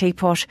tea, the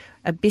teapot,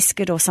 a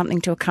biscuit or something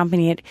to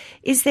accompany it.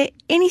 Is there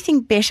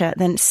anything better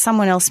than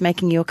someone else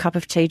making you a cup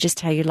of tea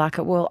just how you like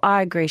it? Well,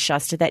 I agree,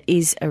 Shyster. That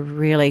is a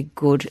really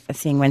good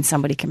thing when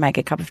somebody can make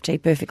a cup of tea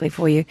perfectly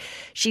for you.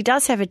 She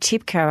does have a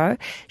tip, Caro.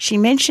 She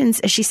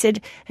mentions, she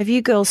said, have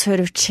you girls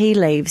heard of tea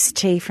leaves,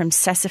 tea from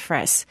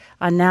sassafras?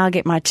 I now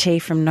get my tea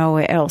from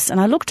nowhere else.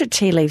 And I looked at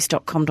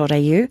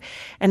tealeaves.com.au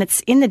and it's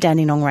in the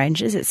Dandenong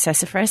Ranges, it's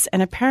sassafras,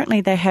 and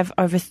apparently they have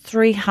over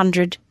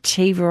 300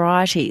 tea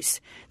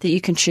varieties that you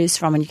can choose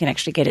from, and you can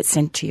actually get it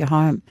sent to your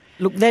home.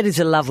 Look, that is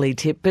a lovely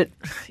tip, but,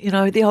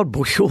 the old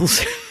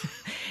bushels,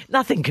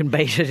 nothing can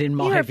beat it in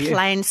my view. You're a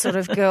plain sort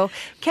of girl.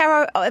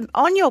 Caro,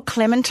 on your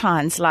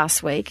clementines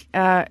last week...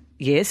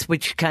 yes,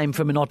 which came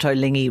from an Otto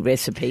Lengi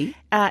recipe.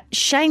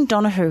 Shane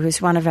Donahue,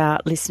 who's one of our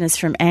listeners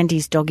from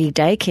Andy's Doggy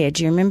Daycare.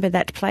 Do you remember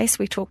that place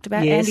we talked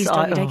about? Yes, Andy's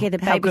Doggy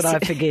Daycare. How could I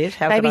forget?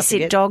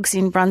 Babysit dogs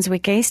in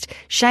Brunswick East.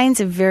 Shane's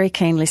a very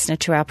keen listener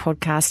to our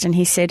podcast, and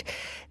he said,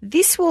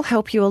 this will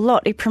help you a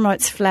lot. It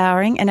promotes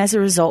flowering and as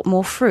a result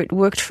more fruit.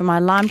 Worked for my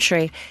lime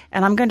tree.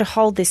 And I'm going to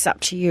hold this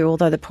up to you,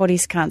 although the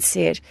potties can't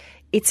see it.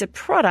 It's a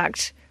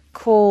product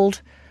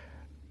called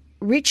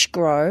Rich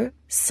Grow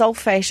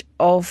Sulphate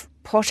of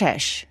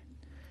Potash.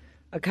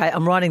 Okay,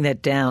 I'm writing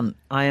that down.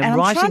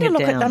 I'm trying to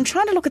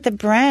look at the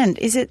brand.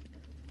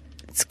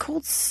 It's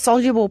called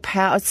Soluble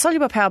Power.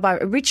 Soluble Power by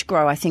Rich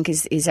Grow, I think,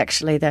 is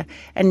actually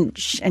and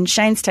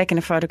Shane's taken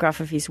a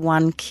photograph of his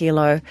 1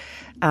 kilo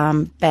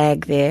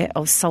bag there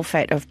of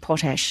sulphate of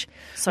potash.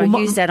 So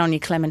use that on your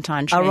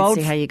clementine tree and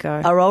see how you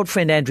go. Our old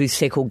friend Andrew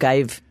Seckle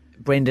gave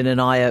Brendan and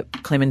I a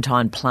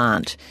clementine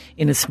plant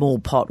in a small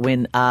pot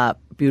when our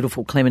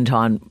beautiful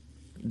Clementine,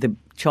 the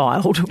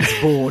child,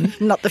 was born.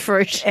 Not the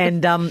fruit.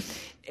 And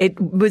it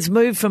was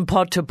moved from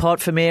pot to pot,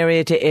 from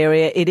area to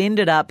area. It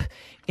ended up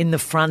in the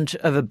front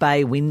of a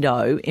bay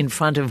window in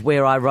front of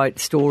where I wrote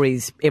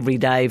stories every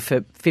day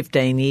for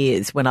 15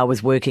 years when I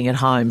was working at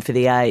home for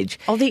The Age.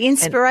 Oh, the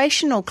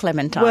inspirational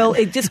Clementine. Well,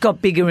 it just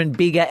got bigger and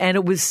bigger, and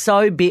it was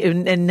so big.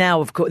 And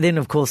now, of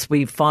course,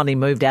 we finally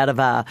moved out of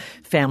our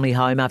family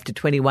home after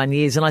 21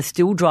 years, and I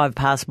still drive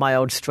past my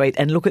old street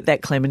and look at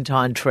that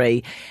Clementine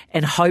tree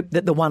and hope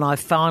that the one I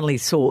finally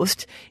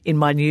sourced in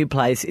my new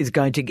place is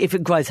going to, if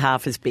it grows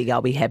half as big,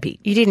 I'll be happy.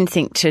 You didn't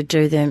think to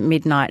do the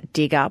midnight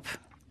dig up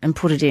and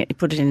put it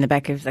in the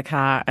back of the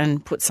car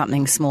and put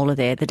something smaller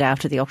there the day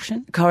after the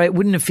auction? Corey, it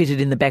wouldn't have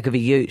fitted in the back of a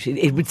ute.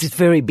 It was this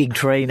very big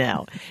tree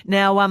now.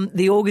 Now,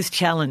 the August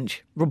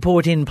Challenge,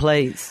 report in,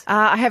 please.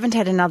 I haven't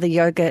had another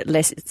yoga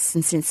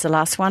lesson since the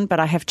last one, but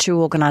I have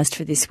 2 organised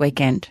for this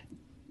weekend.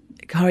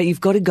 Corey,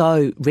 you've got to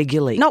go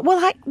regularly. No,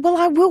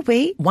 I will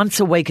be. Once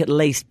a week at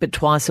least, but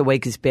twice a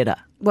week is better.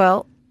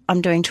 Well,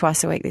 I'm doing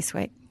twice a week this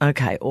week.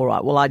 Okay, all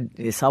right. Well, I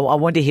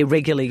want to hear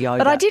regular yoga.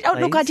 But I did.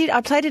 Please. I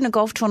played in a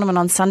golf tournament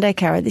on Sunday,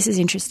 Cara. This is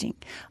interesting.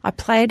 I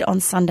played on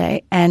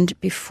Sunday, and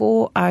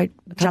before I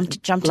jumped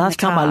in the car. Last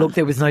time I looked,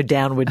 there was no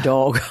downward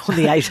dog on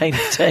the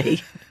 18th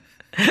tee.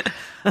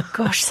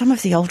 Gosh, some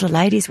of the older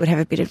ladies would have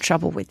a bit of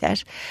trouble with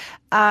that,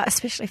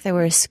 especially if they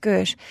wear a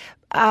skirt.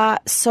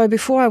 So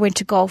before I went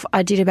to golf,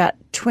 I did about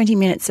 20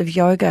 minutes of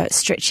yoga,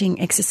 stretching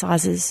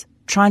exercises,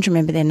 trying to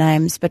remember their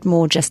names, but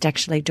more just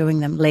actually doing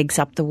them, legs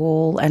up the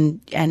wall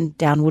and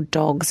downward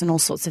dogs and all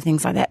sorts of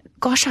things like that.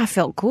 Gosh, I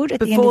felt good at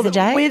the end of the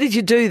day. Where did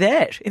you do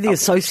that? In the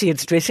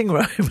associates' dressing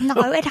room?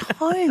 No, at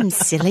home,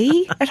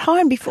 silly. At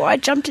home before I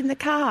jumped in the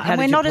car. How and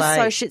we're did you not play?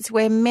 associates,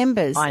 we're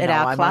members at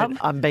our club.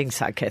 I'm being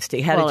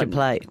sarcastic. How did you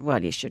play?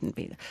 Well, you shouldn't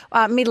be.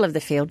 Middle of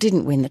the field,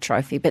 didn't win the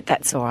trophy, but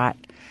that's all right.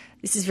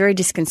 This is very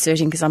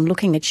disconcerting because I'm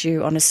looking at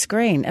you on a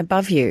screen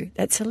above you.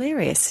 That's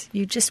hilarious.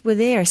 You just were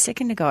there a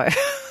second ago.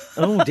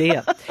 Oh,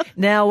 dear.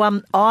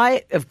 Now,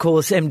 I, of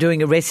course, am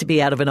doing a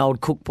recipe out of an old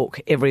cookbook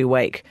every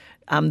week.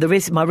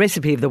 My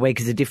recipe of the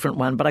week is a different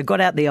one, but I got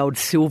out the old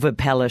Silver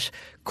Palette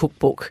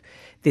cookbook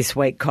this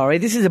week, Corrie.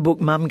 This is a book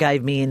Mum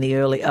gave me in the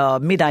early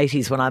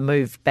mid-80s when I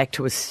moved back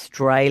to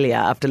Australia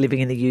after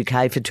living in the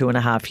UK for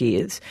 2.5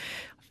 years.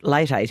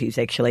 Late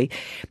 80s, actually.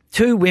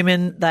 Two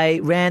women,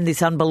 they ran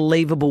this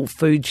unbelievable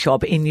food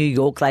shop in New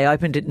York. They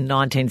opened it in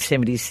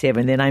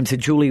 1977. Their names are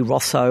Julie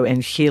Rosso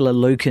and Sheila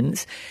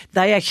Lukens.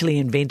 They actually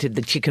invented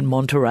the chicken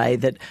Monterey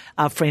that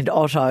our friend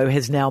Otto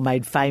has now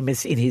made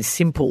famous in his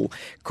Simple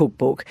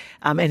cookbook,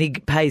 and he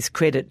pays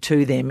credit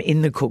to them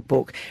in the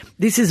cookbook.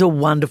 This is a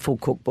wonderful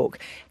cookbook.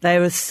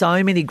 There are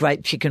so many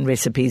great chicken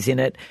recipes in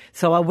it.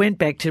 So I went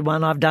back to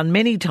one I've done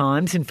many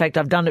times. In fact,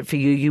 I've done it for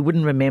you. You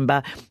wouldn't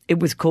remember. It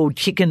was called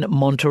Chicken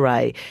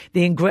Monterey.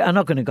 I'm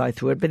not going to go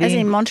through it. But as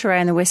in Monterey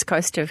on the west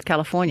coast of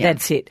California.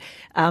 That's it.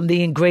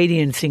 The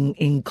ingredients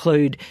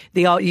include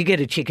you get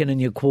a chicken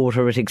and you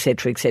quarter it,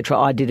 etc., etc.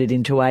 I did it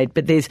into 8.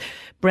 But there's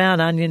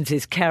brown onions,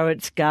 there's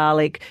carrots,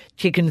 garlic,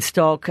 chicken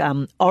stock,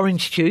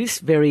 orange juice,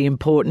 very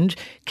important,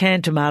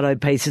 canned tomato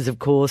pieces, of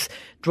course,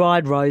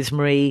 dried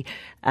rosemary,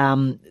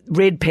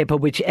 red pepper,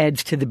 which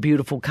adds to the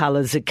beautiful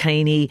colours,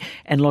 zucchini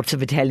and lots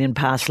of Italian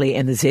parsley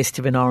and the zest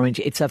of an orange.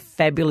 It's a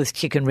fabulous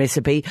chicken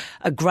recipe,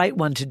 a great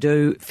one to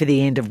do for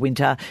the end of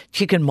winter,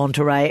 chicken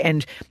Monterey.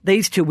 And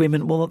these two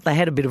women, well, they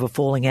had a bit of a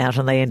falling out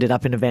and they ended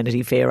up in a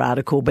Vanity Fair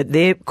article, but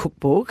their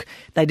cookbook,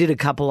 they did a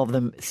couple of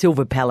them,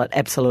 Silver Palette,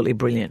 absolutely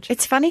brilliant.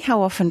 It's funny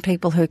how often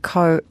people who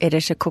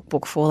co-edit a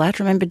cookbook fall out.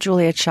 Remember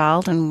Julia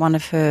Child and one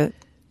of her,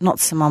 not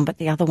Simone, but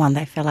the other one,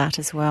 they fell out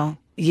as well.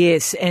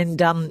 Yes, and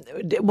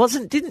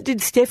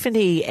did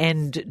Stephanie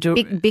and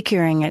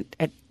bickering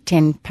at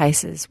 10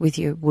 paces with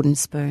your wooden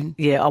spoon?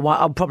 Yeah,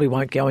 I probably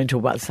won't go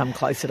into some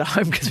close at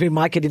home because we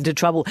might get into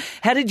trouble.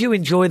 How did you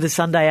enjoy the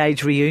Sunday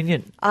Age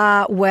reunion?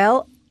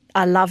 Well,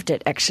 I loved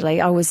it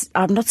actually.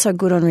 I'm not so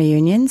good on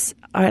reunions.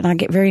 And I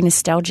get very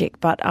nostalgic,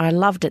 but I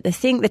loved it.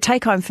 The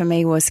take home for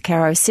me was,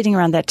 Caro, sitting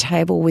around that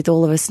table with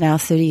all of us now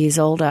 30 years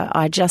older,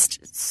 I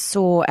just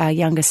saw our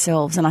younger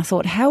selves and I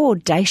thought how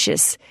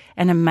audacious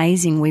and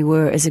amazing we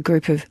were as a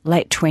group of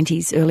late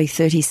 20s, early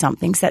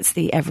 30-somethings. That's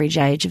the average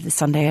age of the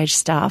Sunday Age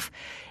staff.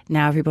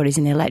 Now everybody's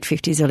in their late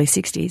 50s, early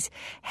 60s.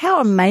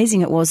 How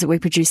amazing it was that we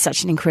produced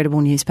such an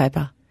incredible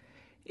newspaper.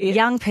 Yeah.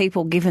 Young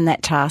people given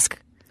that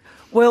task.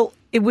 Well,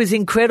 it was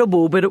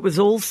incredible, but it was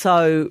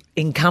also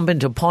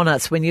incumbent upon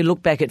us when you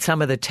look back at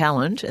some of the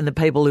talent and the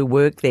people who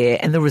worked there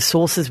and the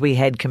resources we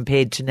had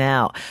compared to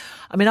now.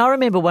 I mean, I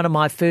remember one of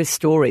my first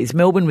stories.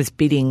 Melbourne was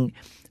bidding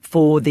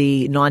for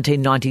the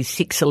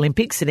 1996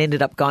 Olympics. It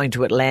ended up going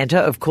to Atlanta.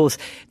 Of course,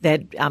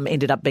 that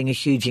ended up being a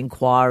huge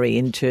inquiry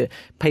into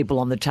people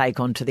on the take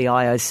on to the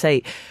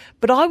IOC.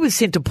 But I was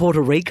sent to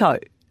Puerto Rico.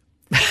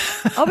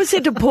 I was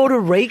sent to Puerto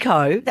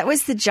Rico. That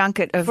was the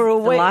junket of a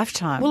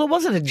lifetime. Well, it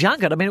wasn't a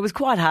junket. I mean, it was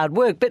quite hard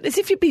work. But as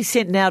if you'd be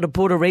sent now to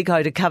Puerto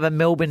Rico to cover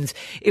Melbourne's.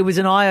 It was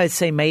an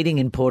IOC meeting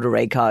in Puerto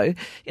Rico. You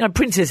know,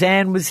 Princess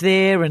Anne was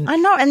there. And I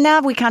know. And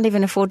now we can't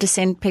even afford to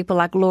send people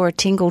like Laura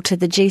Tingle to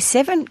the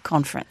G7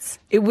 conference.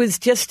 It was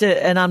just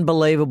an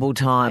unbelievable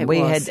time.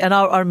 And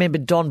I remember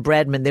Don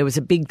Bradman. There was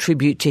a big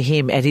tribute to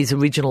him at his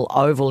original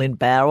Oval in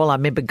Bowral. I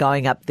remember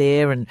going up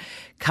there and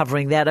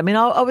covering that. I mean,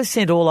 I was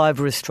sent all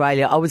over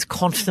Australia. I was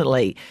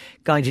constantly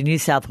going to New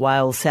South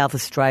Wales, South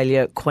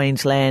Australia,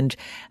 Queensland.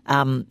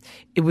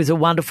 It was a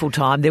wonderful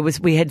time.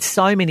 We had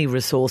so many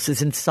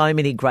resources and so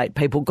many great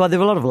people. God, there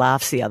were a lot of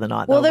laughs the other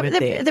night. Well,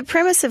 the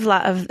premise of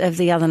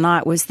the other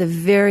night was the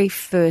very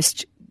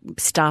first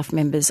staff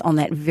members on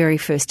that very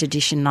first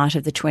edition night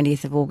of the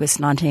 20th of August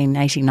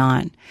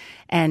 1989.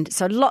 And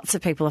so lots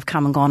of people have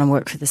come and gone and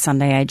worked for the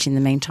Sunday Age in the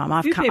meantime.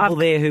 I've people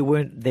there who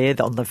weren't there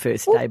on the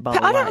first day, by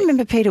the way. I don't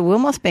remember Peter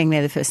Wilmoth being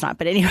there the first night,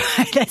 but anyway,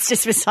 that's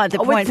just beside the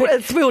point.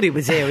 We're thrilled he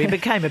was there. He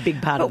became a big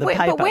part of the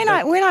paper.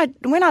 But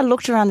when I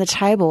looked around the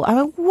table, I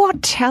mean,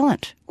 what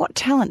talent,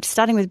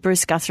 starting with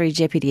Bruce Guthrie,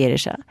 deputy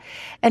editor,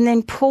 and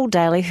then Paul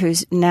Daly,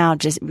 who's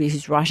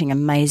writing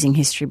amazing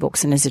history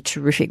books and is a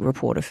terrific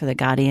reporter for The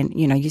Guardian.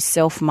 You know,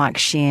 yourself, Mike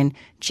Sheehan,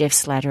 Jeff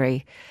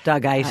Slattery.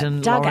 Doug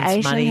Ayton,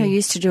 Lawrence Money, who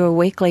used to do a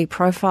weekly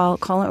profile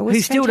column. Who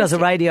still does a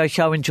radio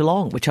show in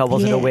Geelong, which I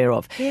wasn't aware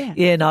of.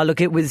 Yeah, no,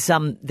 look, it was,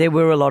 there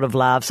were a lot of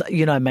laughs.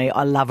 You know me,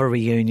 I love a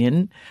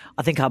reunion.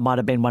 I think I might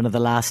have been one of the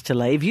last to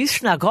leave. You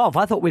snuck off.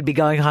 I thought we'd be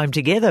going home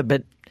together,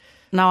 but...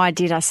 No, I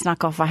did. I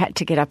snuck off. I had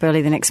to get up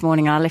early the next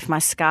morning. I left my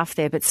scarf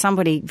there, but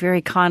somebody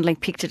very kindly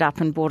picked it up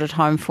and brought it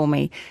home for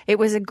me. It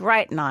was a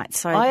great night.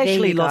 So I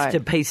actually lost a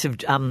piece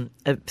of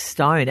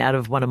stone out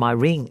of one of my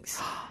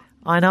rings.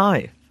 I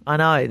know.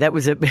 That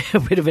was a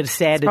bit of a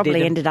sad Probably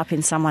addendum. ended up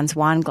in someone's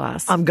wine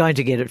glass. I'm going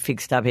to get it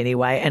fixed up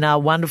anyway. And our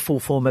wonderful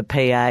former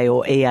PA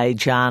or EA,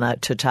 Jana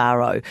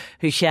Totaro,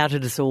 who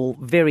shouted us all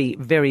very,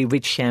 very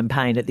rich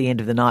champagne at the end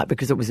of the night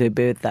because it was her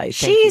birthday.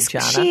 Thank you,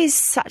 Jana. She is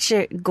such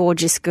a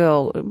gorgeous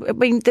girl. I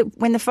mean,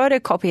 when the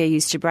photocopier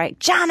used to break,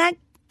 Jana,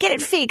 get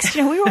it fixed.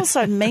 We were all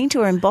so mean to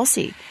her and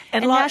bossy.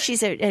 And now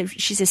she's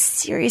a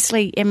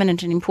seriously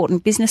eminent and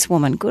important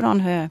businesswoman. Good on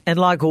her. And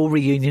like all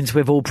reunions,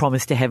 we've all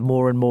promised to have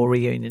more and more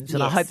reunions,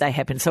 and Yes. I hope they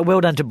happen. So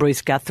well done to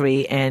Bruce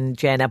Guthrie and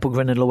Jan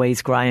Applegren and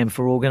Louise Graham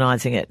for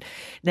organising it.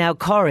 Now,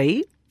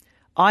 Corrie,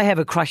 I have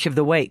a crush of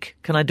the week.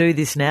 Can I do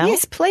this now?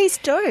 Yes, please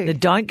do. Now,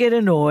 don't get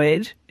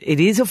annoyed. It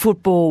is a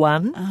football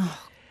one,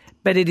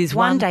 but it is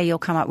One day you'll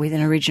come up with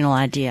an original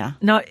idea.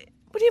 No,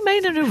 what do you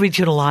mean an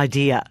original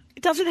idea?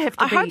 It doesn't have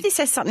to I be. hope this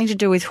has something to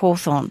do with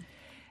Hawthorn.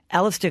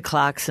 Alistair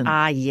Clarkson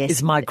Yes.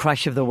 is my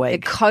crush of the The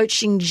week.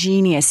 coaching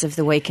genius of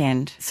the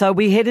weekend. So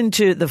we head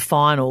into the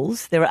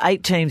finals. There are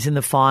 8 teams in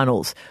the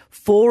finals.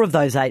 4 of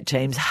those 8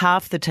 teams,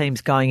 half the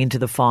teams going into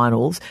the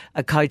finals,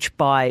 are coached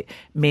by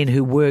men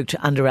who worked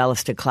under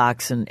Alistair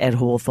Clarkson at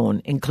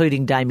Hawthorn,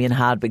 including Damien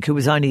Hardwick, who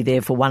was only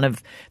there for one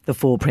of the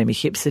 4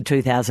 premierships, the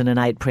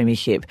 2008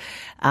 premiership.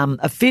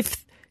 A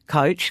 5th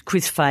coach,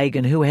 Chris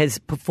Fagan, who has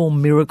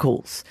performed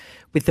miracles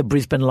with the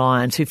Brisbane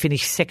Lions, who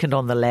finished second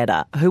on the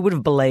ladder. Who would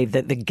have believed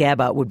that the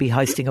Gabba would be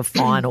hosting a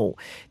final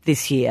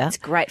this year? It's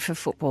great for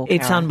football.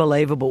 It's Karen.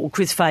 unbelievable.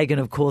 Chris Fagan,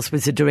 of course,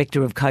 was the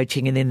director of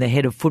coaching and then the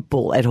head of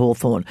football at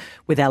Hawthorn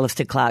with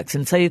Alistair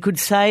Clarkson. So you could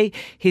say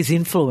his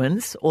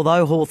influence,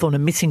 although Hawthorn are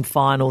missing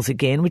finals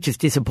again, which is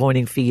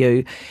disappointing for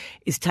you,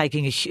 is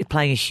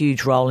playing a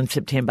huge role in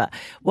September.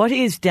 What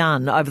he has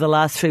done over the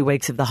last 3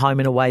 weeks of the home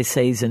and away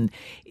season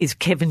is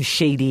Kevin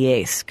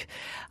Sheedy-esque.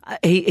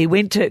 He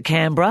went to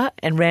Canberra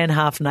and ran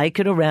half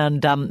naked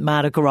around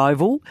Martica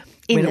Oval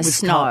In when the it was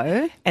snow.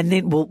 cold. And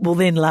then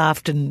then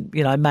laughed and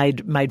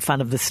made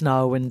fun of the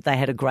snow, and they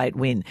had a great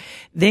win.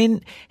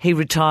 Then he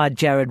retired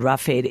Jared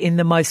Ruffhead in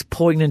the most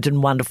poignant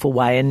and wonderful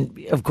way, and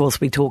of course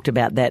we talked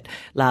about that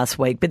last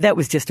week. But that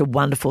was just a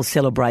wonderful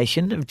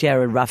celebration of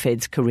Jared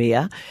Ruffhead's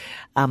career,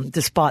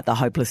 despite the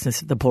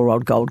hopelessness of the poor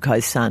old Gold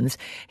Coast Suns.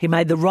 He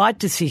made the right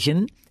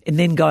decision, and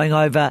then going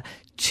over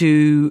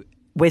to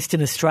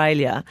Western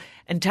Australia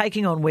and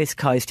taking on West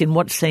Coast in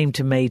what seemed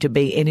to me to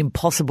be an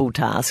impossible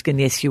task. And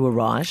yes, you were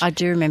right. I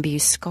do remember you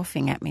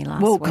scoffing at me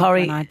last Well, week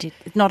Corrie- when I did.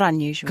 It's not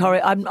unusual.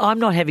 Corrie, I'm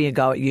not having a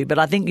go at you, but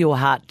I think your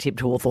heart tipped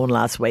Hawthorn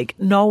last week.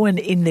 No one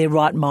in their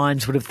right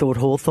minds would have thought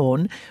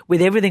Hawthorn,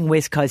 with everything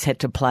West Coast had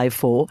to play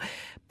for.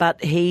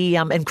 But he,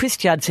 and Chris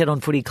Judd said on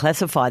Footy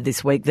Classified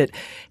this week that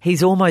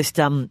he's almost,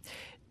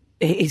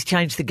 he's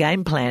changed the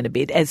game plan a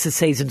bit as the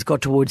season's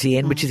got towards the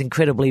end, which is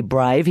incredibly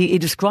brave. He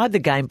described the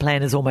game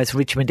plan as almost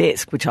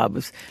Richmond-esque, which I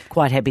was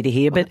quite happy to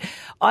hear. But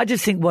I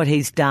just think what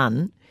he's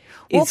done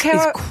is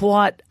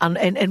quite, he's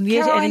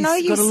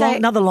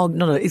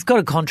got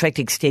a contract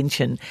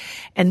extension,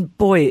 and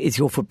boy, is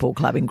your football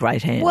club in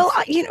great hands.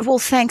 Well,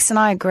 thanks, and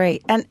I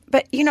agree.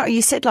 But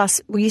you said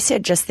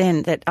just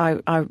then that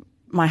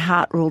my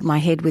heart ruled my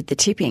head with the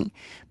tipping.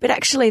 But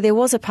actually, there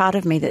was a part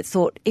of me that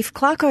thought if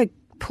Clarko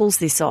pulls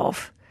this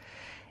off,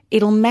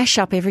 it'll mash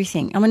up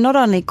everything. I mean, not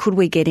only could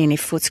we get in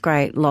if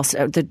Footscray lost,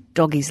 the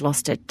Doggies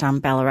lost at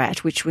Ballarat,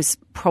 which was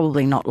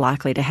probably not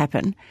likely to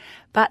happen,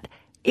 but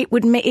it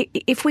would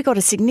if we got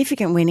a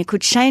significant win, it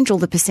could change all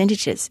the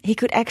percentages. He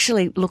could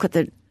actually look at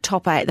the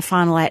top 8, the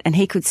final 8, and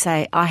he could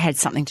say, I had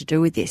something to do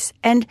with this.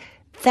 And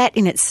that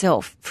in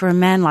itself, for a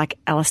man like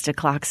Alistair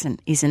Clarkson,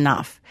 is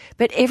enough.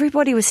 But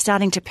everybody was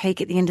starting to peak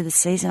at the end of the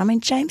season. I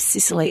mean, James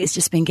Sicily has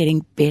just been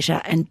getting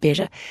better and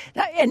better.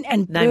 And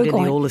named Burgoyne,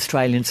 in the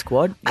All-Australian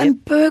squad. Yep.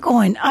 And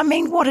Burgoyne, I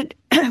mean, what a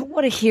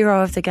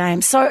hero of the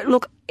game. So,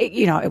 look,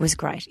 it was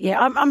great. Yeah,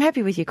 I'm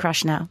happy with your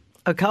crush now.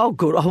 Okay, oh,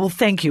 good. Oh, well,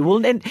 thank you. Well,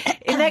 then,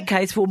 in that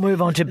case, we'll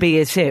move on to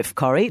BSF,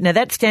 Corrie. Now,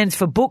 that stands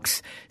for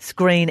Books,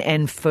 Screen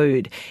and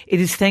Food.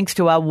 It is thanks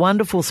to our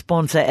wonderful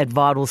sponsor at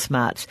Vital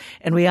Smarts.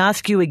 And we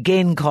ask you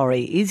again,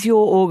 Corrie, is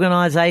your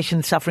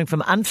organisation suffering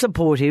from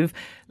unsupportive,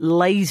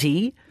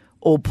 lazy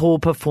or poor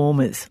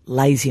performers?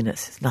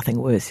 Laziness. There's nothing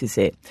worse, is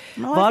there?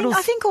 No,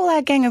 I think all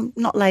our gang are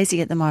not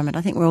lazy at the moment.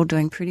 I think we're all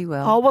doing pretty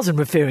well. I wasn't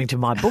referring to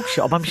my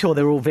bookshop. I'm sure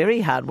they're all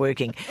very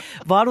hardworking.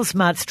 Vital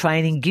Smarts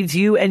training gives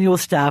you and your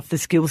staff the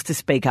skills to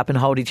speak up and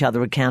hold each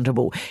other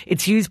accountable.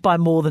 It's used by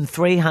more than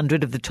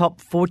 300 of the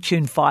top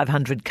Fortune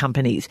 500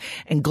 companies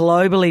and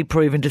globally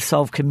proven to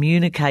solve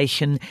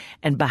communication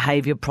and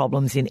behaviour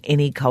problems in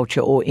any culture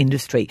or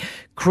industry.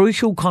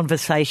 Crucial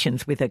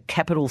conversations with a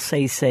capital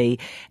CC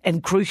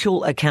and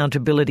crucial accountability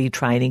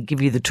training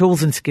give you the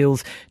tools and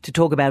skills to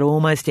talk about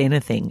almost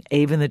anything,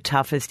 even the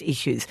toughest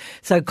issues.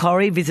 So,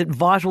 Corrie, visit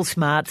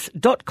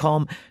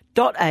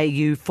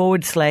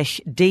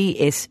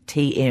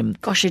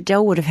vitalsmarts.com.au/DSTM. Gosh,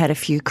 Adele would have had a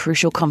few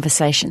crucial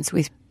conversations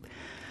with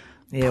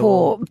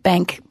poor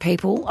bank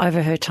people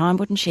over her time,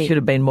 wouldn't she? Should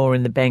have been more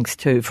in the banks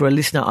too, for a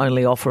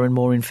listener-only offer and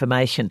more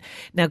information.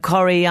 Now,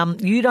 Corrie,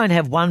 you don't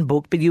have one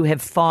book, but you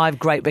have 5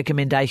 great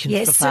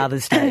recommendations for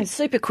Father's Day.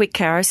 Super quick,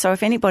 Caro. So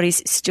if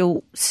anybody's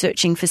still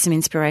searching for some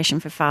inspiration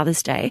for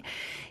Father's Day,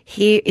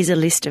 here is a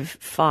list of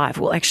 5,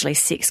 well, actually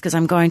 6, because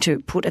I'm going to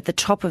put at the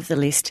top of the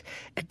list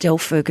Adele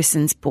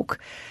Ferguson's book,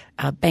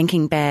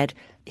 Banking Bad.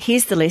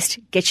 Here's the list.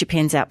 Get your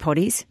pens out,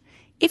 potties.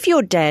 If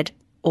your dad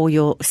or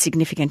your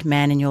significant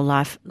man in your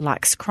life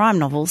likes crime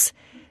novels,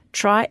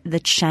 try The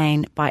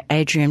Chain by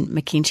Adrian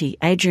McKinty.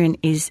 Adrian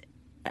is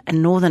a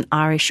Northern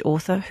Irish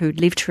author who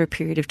lived for a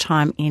period of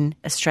time in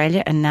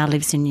Australia and now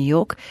lives in New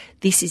York.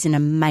 This is an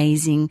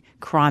amazing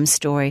crime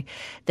story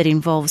that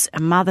involves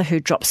a mother who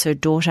drops her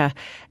daughter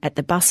at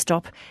the bus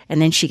stop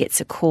and then she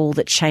gets a call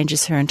that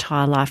changes her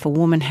entire life. A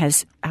woman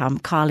has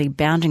Kylie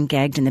bound and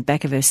gagged in the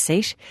back of her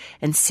seat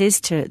and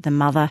says to the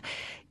mother,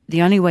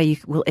 the only way you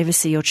will ever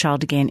see your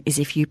child again is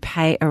if you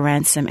pay a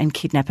ransom and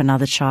kidnap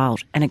another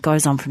child. And it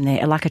goes on from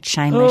there, like a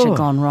chain letter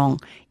gone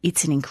wrong.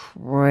 It's an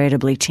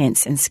incredibly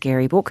tense and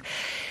scary book.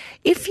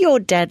 If your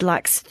dad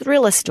likes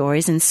thriller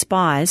stories and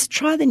spies,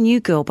 try The New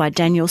Girl by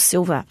Daniel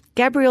Silva.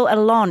 Gabriel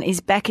Allon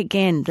is back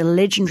again, the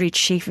legendary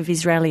chief of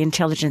Israeli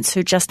intelligence,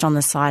 who just on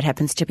the side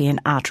happens to be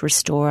an art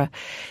restorer.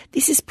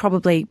 This is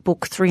probably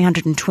book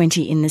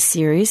 320 in the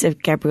series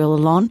of Gabriel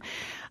Allon.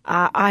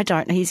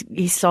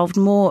 He's solved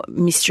more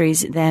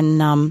mysteries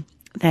than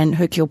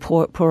Hercule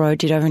Poirot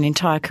did over an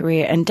entire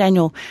career. And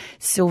Daniel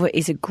Silva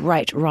is a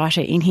great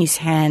writer. In his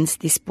hands,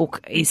 this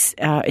book is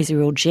a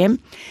real gem.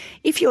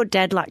 If your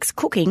dad likes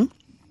cooking,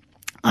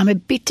 I'm a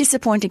bit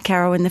disappointed,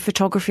 Caro, in the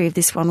photography of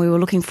this one. We were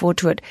looking forward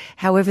to it.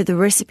 However, the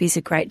recipes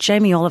are great.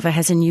 Jamie Oliver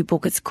has a new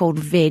book. It's called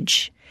Veg,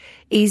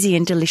 Easy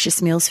and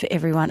Delicious Meals for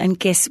Everyone. And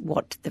guess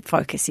what? The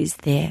focus is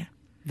there.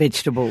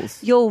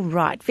 Vegetables. You're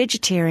right.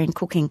 Vegetarian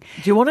cooking.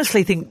 Do you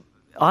honestly think,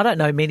 I don't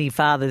know many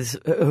fathers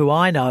who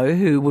I know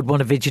who would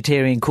want a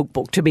vegetarian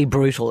cookbook, to be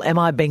brutal. Am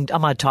I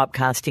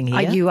typecasting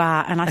here? You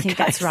are, and I think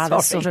that's rather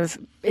sort of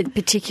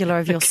particular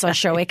of your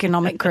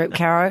socio-economic group,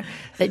 Caro,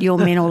 that your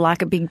men all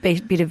like a big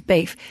bit of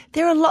beef.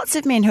 There are lots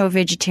of men who are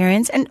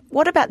vegetarians. And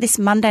what about this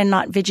Monday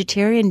night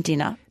vegetarian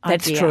dinner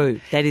That's idea?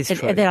 true. That is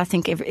true. That I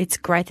think it's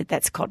great that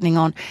that's cottoning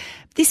on.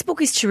 This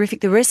book is terrific.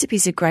 The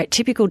recipes are great,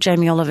 typical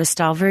Jamie Oliver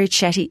style, very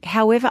chatty.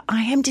 However,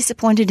 I am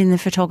disappointed in the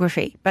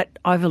photography, but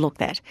overlook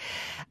that.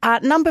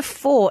 Number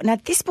 4. Now,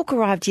 this book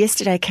arrived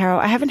yesterday, Carol.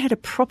 I haven't had a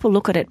proper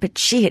look at it, but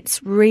gee,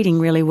 it's reading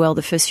really well,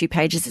 the first few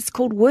pages. It's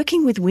called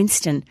Working with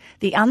Winston,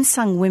 The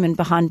Unsung Women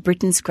Behind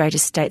Britain's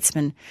Greatest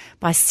Statesman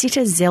by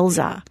Sita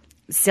Zeltzer.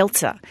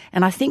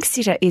 And I think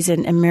Sita is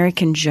an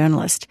American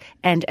journalist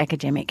and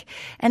academic.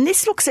 And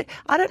this looks at,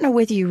 I don't know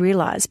whether you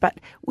realise, but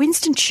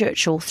Winston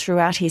Churchill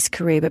throughout his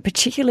career, but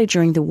particularly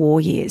during the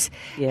war years,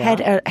 had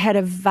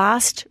a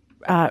vast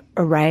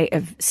array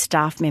of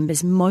staff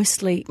members,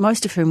 most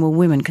of whom were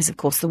women, because of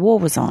course the war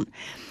was on.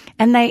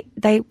 And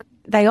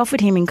they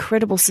offered him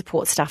incredible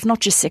support staff, not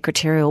just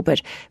secretarial,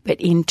 but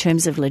in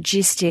terms of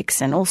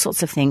logistics and all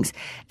sorts of things.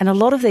 And a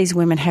lot of these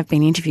women have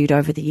been interviewed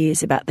over the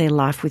years about their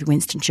life with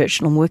Winston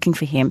Churchill and working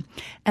for him.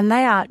 And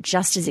they are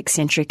just as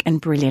eccentric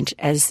and brilliant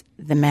as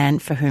the man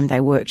for whom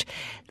they worked.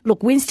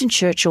 Look, Winston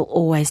Churchill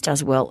always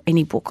does well.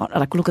 Any book,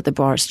 like look at the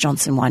Boris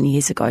Johnson one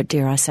years ago.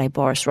 Dare I say,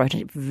 Boris wrote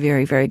a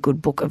very, very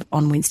good book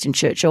on Winston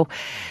Churchill.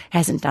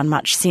 Hasn't done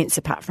much since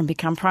apart from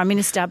become Prime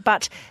Minister.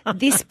 But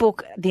this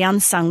book, The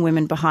Unsung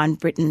Women Behind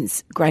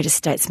Britain's Greatest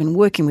Statesman,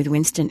 Working with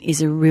Winston,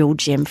 is a real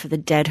gem for the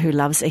dad who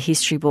loves a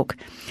history book.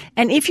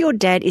 And if your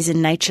dad is a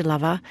nature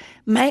lover,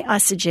 may I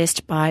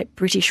suggest by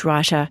British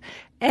writer,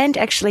 and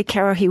actually,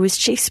 Caro, he was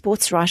chief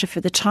sports writer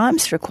for The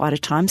Times for quite a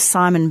time,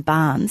 Simon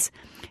Barnes.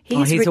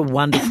 He's a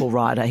wonderful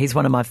writer. He's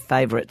one of my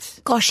favourites.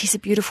 Gosh, he's a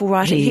beautiful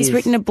writer. He's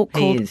written a book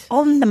called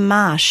On the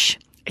Marsh,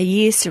 A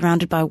Year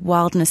Surrounded by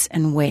Wildness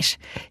and Wet.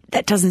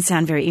 That doesn't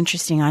sound very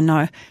interesting, I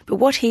know. But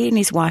what he and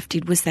his wife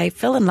did was they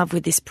fell in love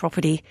with this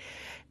property,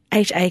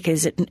 8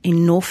 acres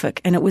in Norfolk,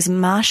 and it was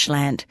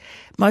marshland,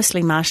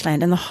 mostly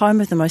marshland, and the home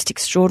of the most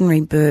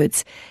extraordinary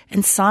birds.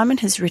 And Simon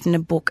has written a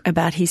book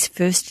about his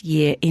first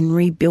year in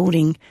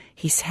rebuilding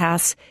his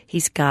house,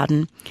 his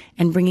garden,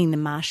 and bringing the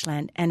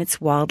marshland and its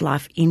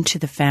wildlife into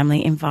the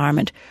family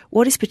environment.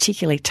 What is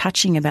particularly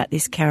touching about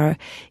this, Caro,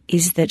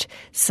 is that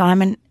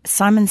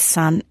Simon's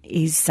son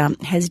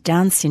has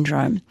Down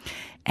syndrome,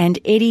 and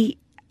Eddie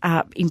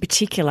in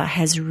particular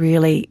has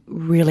really,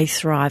 really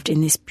thrived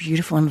in this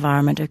beautiful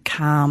environment of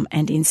calm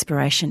and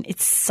inspiration.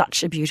 It's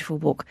such a beautiful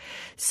book.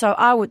 So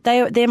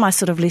they're my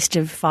sort of list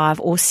of 5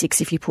 or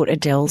 6 if you put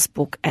Adele's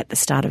book at the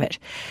start of it.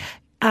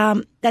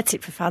 That's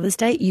it for Father's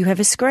Day. You have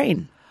a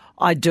screen.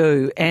 I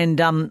do,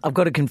 and I've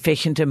got a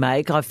confession to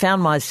make. I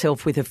found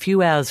myself with a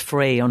few hours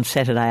free on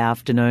Saturday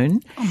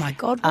afternoon. Oh, my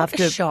God, what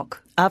a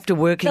shock. After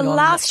working on the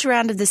last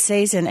round of the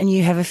season and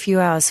you have a few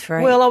hours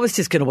free. Well, I was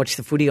just going to watch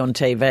the footy on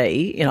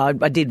TV. You know,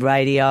 I did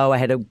radio. I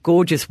had a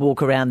gorgeous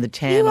walk around the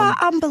town. You are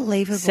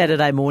unbelievable.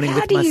 Saturday morning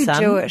with my son. How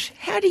do you do it?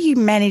 How do you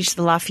manage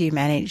the life you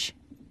manage?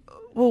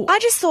 Well, I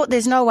just thought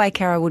there's no way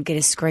Caro would get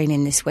a screen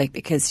in this week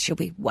because she'll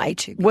be way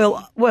too busy.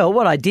 Well,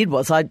 what I did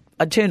was I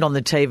turned on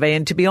the TV,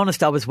 and to be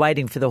honest, I was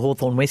waiting for the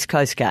Hawthorn West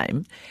Coast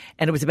game,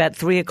 and it was about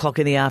 3:00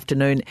 in the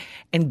afternoon,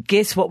 and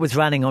guess what was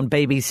running on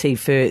BBC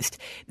First?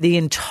 The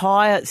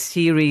entire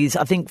series,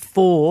 I think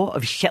 4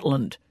 of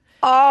Shetland.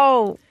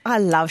 Oh, I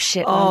love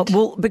Shetland. Oh,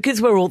 well,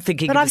 because we're all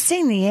thinking... But I've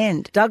seen the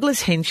end.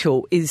 Douglas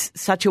Henschel is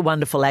such a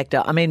wonderful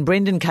actor. I mean,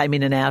 Brendan came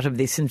in and out of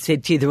this and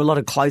said, gee, there are a lot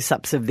of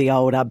close-ups of the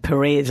old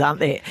Perez,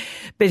 aren't there?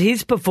 But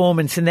his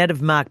performance and that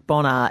of Mark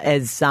Bonnar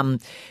as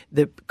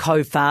the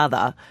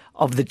co-father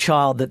of the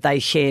child that they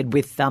shared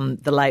with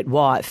the late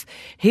wife,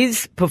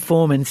 his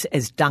performance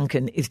as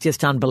Duncan is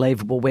just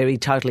unbelievable, where he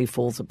totally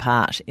falls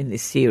apart in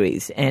this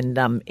series and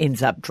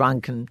ends up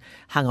drunk and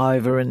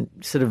hungover and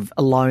sort of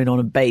alone on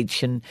a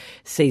beach and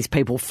sees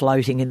people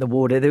floating in the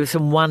water. There were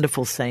some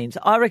wonderful scenes.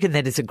 I reckon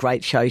that is a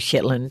great show,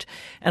 Shetland.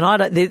 And I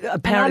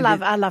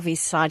love his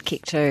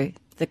sidekick too.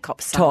 The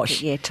cop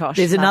Tosh. Yeah, Tosh.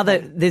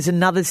 There's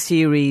another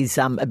series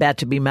about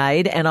to be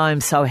made, and I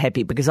am so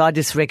happy because I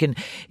just reckon,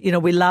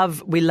 we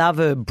love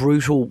a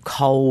brutal,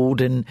 cold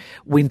and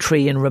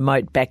wintry and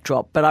remote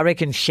backdrop, but I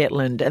reckon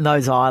Shetland and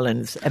those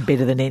islands are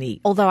better than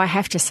any. Although I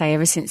have to say,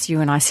 ever since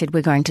you and I said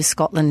we're going to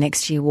Scotland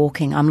next year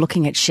walking, I'm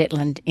looking at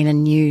Shetland in a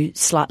new,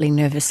 slightly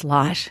nervous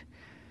light.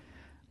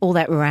 All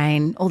that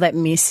rain, all that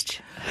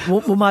mist.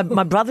 Well, my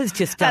brother's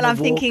just done and I'm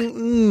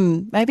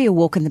thinking, maybe a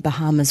walk in the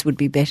Bahamas would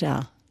be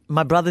better.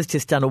 My brother's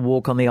just done a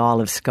walk on the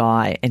Isle of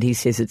Skye, and he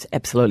says it's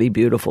absolutely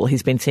beautiful.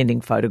 He's been sending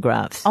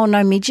photographs. Oh,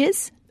 no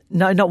midges?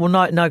 No,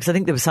 because I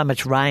think there was so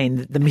much rain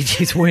that the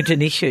midges weren't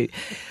an issue.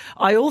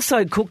 I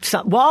also cooked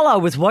some while I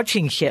was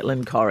watching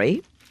Shetland,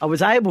 Corrie. I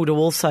was able to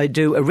also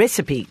do a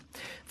recipe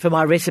for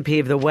my recipe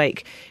of the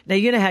week. Now,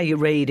 you know how you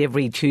read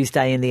every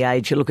Tuesday in The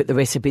Age, you look at the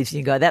recipes and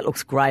you go, that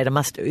looks great, I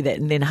must do that.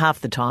 And then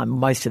half the time,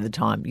 most of the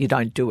time, you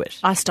don't do it.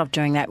 I stopped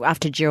doing that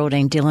after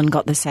Geraldine Dillon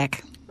got the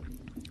sack.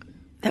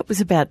 That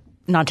was about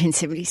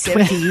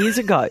 1977. 20 years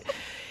ago.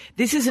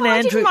 This is an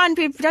Andrew...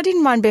 I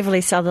didn't mind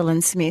Beverly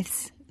Sutherland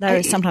Smiths.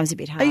 They're sometimes a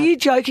bit hard. Are you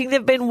joking?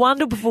 They've been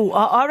wonderful.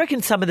 I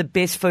reckon some of the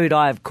best food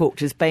I have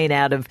cooked has been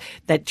out of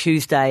that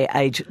Tuesday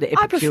Age.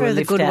 I prefer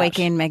the Good Out.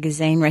 Weekend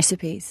magazine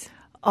recipes.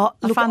 I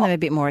find them a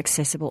bit more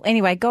accessible.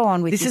 Anyway, go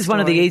on with this. This is story. one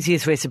of the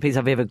easiest recipes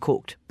I've ever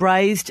cooked.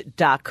 Braised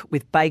duck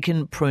with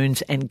bacon,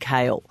 prunes and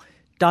kale.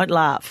 Don't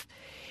laugh.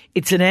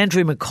 It's an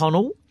Andrew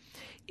McConnell.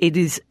 It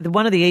is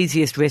one of the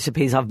easiest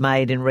recipes I've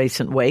made in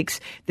recent weeks.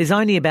 There's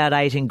only about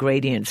 8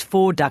 ingredients.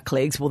 4 duck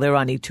legs. Well, there are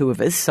only 2 of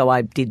us, so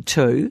I did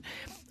 2.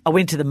 I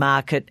went to the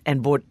market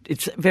and bought,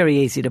 it's very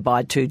easy to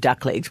buy 2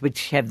 duck legs,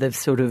 which have the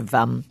sort of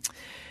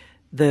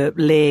the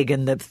leg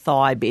and the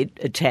thigh bit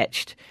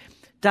attached.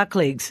 Duck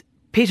legs,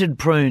 pitted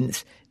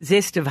prunes,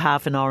 zest of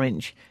half an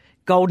orange,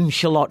 golden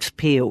shallots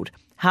peeled,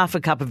 half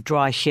a cup of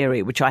dry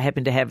sherry, which I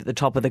happen to have at the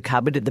top of the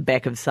cupboard at the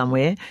back of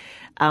somewhere,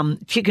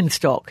 chicken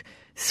stock,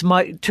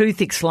 2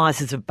 thick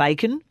slices of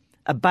bacon,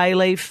 a bay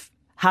leaf,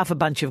 half a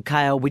bunch of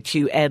kale, which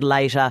you add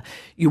later.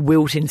 You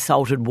wilt in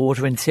salted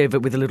water and serve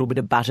it with a little bit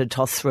of butter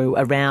tossed through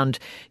around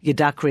your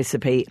duck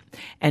recipe,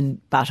 and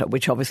butter,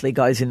 which obviously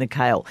goes in the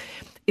kale.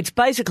 It's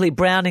basically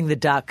browning the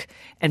duck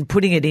and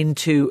putting it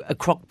into a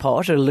crock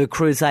pot or a Le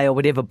Creuset or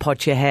whatever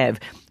pot you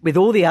have with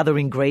all the other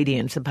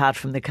ingredients apart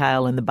from the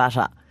kale and the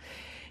butter.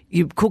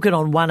 You cook it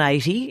on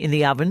 180 in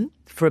the oven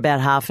for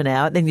about half an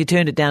hour, then you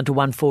turn it down to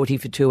 140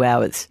 for 2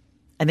 hours,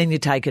 and then you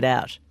take it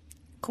out.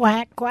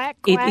 Quack, quack,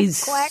 quack. It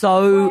is quack,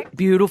 so quack.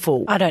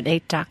 beautiful. I don't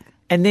eat duck.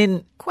 And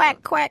then...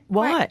 Quack, quack,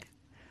 Why? quack.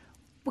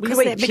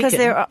 Because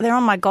they're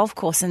on my golf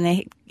course and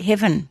they're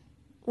heaven.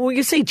 Well,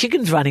 you see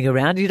chickens running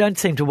around. You don't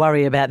seem to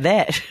worry about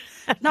that.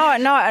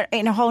 No,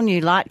 in a whole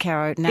new light,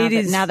 Caro,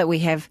 now that we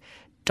have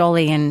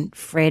Dolly and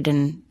Fred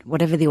and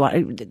whatever they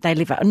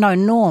live at. No,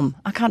 Norm.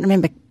 I can't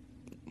remember.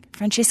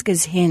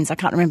 Francesca's hens. I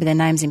can't remember their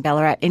names in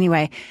Ballarat.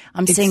 Anyway,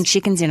 I'm seeing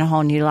chickens in a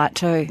whole new light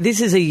too. This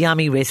is a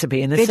yummy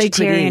recipe. And the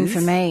vegetarian secret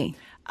is, for me.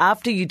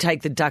 After you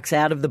take the ducks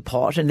out of the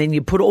pot and then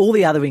you put all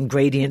the other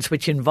ingredients,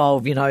 which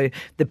involve, the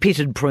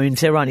pitted prunes,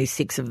 there are only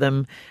 6 of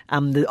them,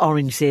 the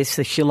orange zest,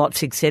 the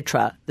shallots,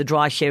 etc., the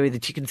dry sherry, the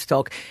chicken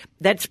stock,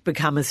 that's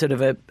become a sort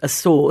of a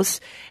sauce,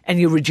 and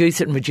you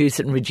reduce it and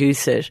reduce it and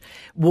reduce it,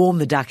 warm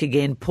the duck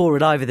again, pour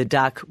it over the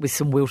duck with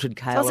some wilted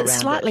kale around it. So is it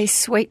slightly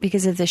sweet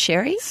because of the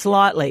sherry?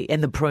 Slightly,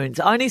 and the prunes.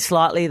 Only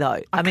slightly,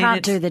 though. I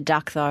can't do the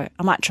duck, though.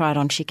 I might try it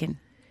on chicken.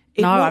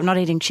 I'm not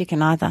eating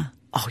chicken either.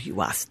 Oh,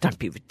 you are. Don't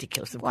be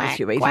ridiculous. Of course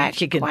you're quack, eating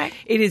chicken. Quack.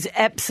 It is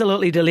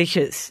absolutely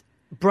delicious.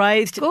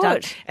 Braised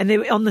duck. And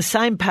on the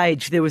same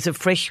page, there was a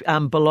fresh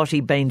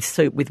Bellotti bean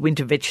soup with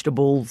winter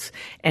vegetables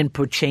and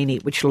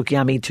porcini, which look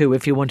yummy too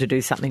if you want to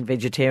do something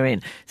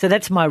vegetarian. So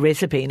that's my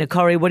recipe. Now,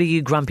 Corrie, what are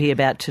you grumpy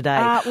about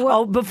today?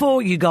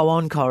 Before you go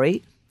on,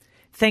 Corrie,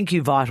 thank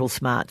you, Vital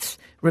Smarts.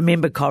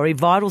 Remember, Corrie,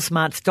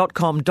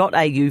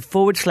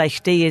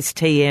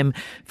 vitalsmarts.com.au/DSTM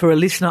for a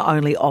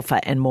listener-only offer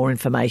and more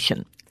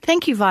information.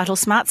 Thank you, Vital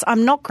Smarts.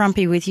 I'm not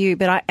grumpy with you,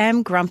 but I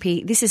am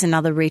grumpy. This is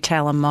another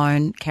retailer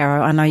moan,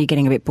 Caro. I know you're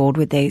getting a bit bored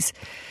with these,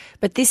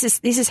 but this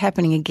is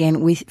happening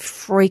again with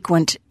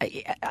frequent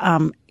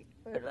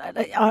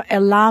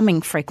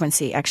alarming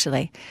frequency,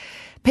 actually.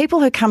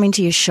 People who come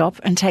into your shop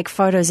and take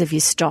photos of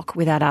your stock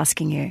without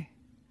asking you.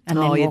 And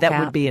then walk that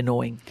out. would be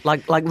annoying.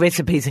 Like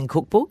recipes and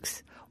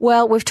cookbooks?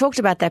 Well, we've talked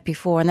about that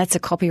before, and that's a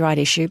copyright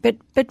issue.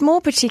 But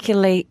more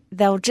particularly,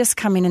 they'll just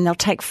come in and they'll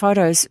take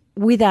photos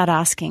without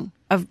asking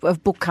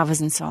of book covers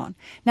and so on.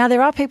 Now,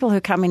 there are people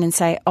who come in and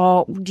say,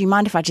 oh, do you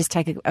mind if I just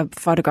take a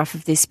photograph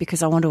of this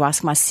because I want to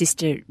ask my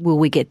sister, will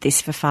we get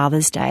this for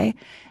Father's Day?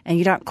 And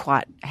you don't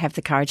quite have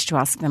the courage to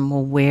ask them,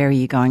 well, where are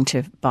you going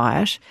to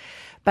buy it?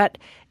 But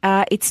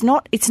it's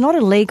not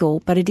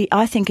illegal, but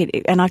I think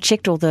and I've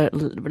checked all the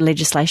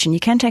legislation, you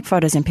can take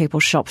photos in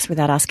people's shops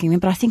without asking them,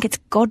 but I think it's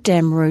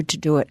goddamn rude to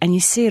do it. And you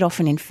see it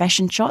often in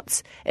fashion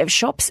shops,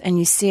 and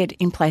you see it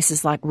in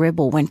places like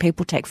Rebel when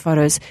people take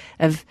photos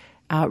of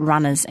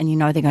runners and you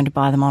know they're going to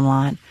buy them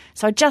online.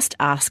 So just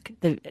ask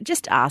the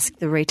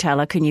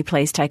retailer, can you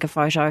please take a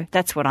photo?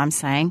 That's what I'm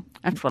saying.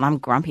 That's what I'm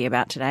grumpy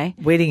about today.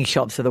 Wedding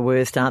shops are the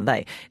worst, aren't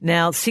they?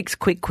 Now, 6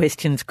 quick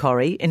questions,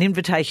 Corrie. An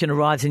invitation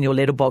arrives in your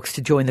letterbox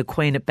to join the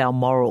Queen at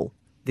Balmoral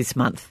this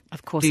month.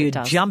 Of course it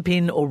does. Do you jump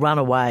in or run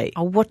away?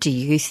 Oh, what do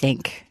you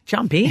think?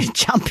 Jump in.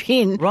 Jump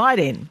in. Right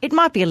in. It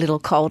might be a little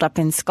cold up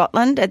in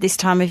Scotland at this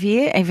time of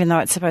year, even though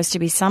it's supposed to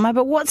be summer.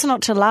 But what's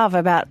not to love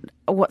about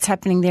what's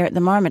happening there at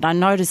the moment? I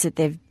noticed that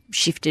they've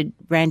shifted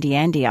Randy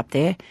Andy up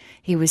there.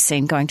 He was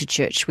seen going to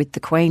church with the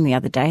Queen the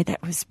other day.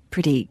 That was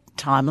pretty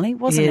timely,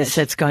 wasn't it? Yes,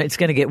 it's going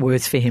to get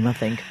worse for him, I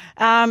think.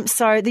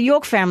 So the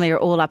York family are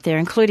all up there,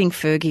 including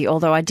Fergie,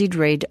 although I did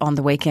read on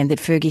the weekend that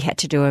Fergie had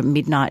to do a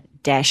midnight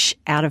dash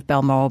out of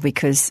Balmoral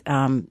because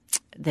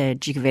the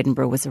Duke of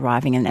Edinburgh was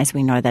arriving, and as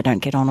we know, they don't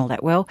get on all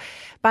that well.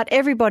 But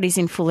everybody's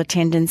in full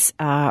attendance.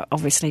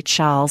 Obviously,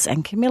 Charles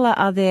and Camilla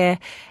are there.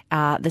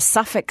 The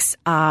Suffolks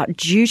are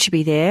due to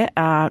be there,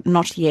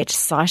 not yet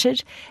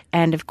sighted.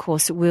 And, of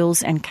course,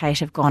 Wills and Kate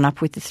have gone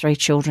up with the 3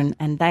 children,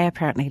 and they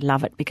apparently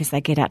love it because they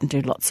get out and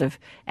do lots of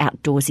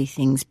outdoorsy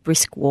things,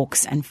 brisk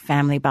walks and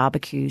family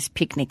barbecues,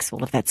 picnics,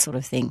 all of that sort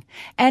of thing.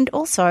 And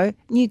also,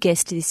 new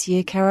guest this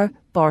year, Caro,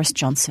 Boris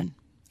Johnson.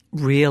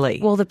 Really?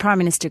 Well, the Prime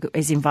Minister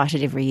is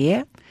invited every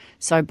year.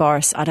 So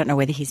Boris, I don't know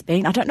whether he's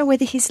been. I don't know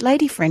whether his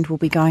lady friend will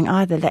be going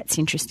either. That's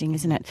interesting,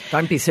 isn't it?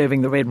 Don't be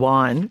serving the red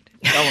wine.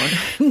 Go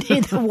on.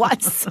 Near the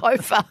white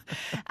sofa.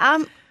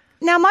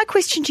 Now, my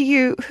question to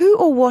you, who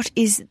or what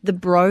is the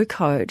bro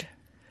code?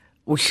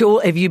 Well,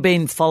 sure. Have you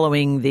been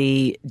following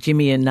the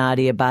Jimmy and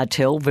Nadia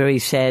Bartel very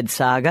sad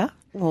saga?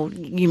 Well,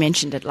 you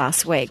mentioned it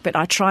last week, but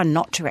I try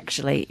not to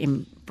actually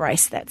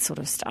embrace that sort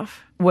of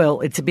stuff. Well,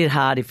 it's a bit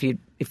hard if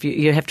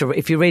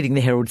you're reading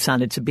the Herald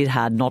Sun, it's a bit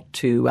hard not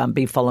to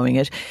be following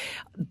it.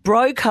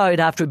 Bro code,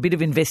 after a bit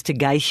of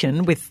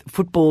investigation with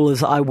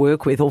footballers I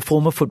work with or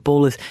former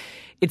footballers,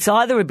 it's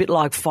either a bit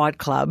like Fight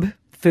Club.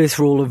 First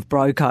rule of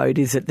bro code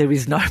is that there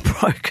is no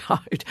bro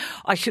code.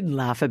 I shouldn't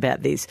laugh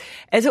about this.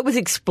 As it was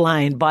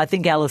explained by, I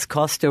think, Alice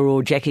Costa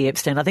or Jackie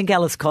Epstein, I think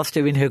Alice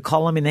Costa in her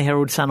column in the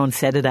Herald Sun on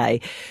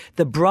Saturday,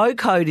 the bro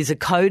code is a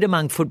code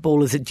among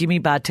footballers that Jimmy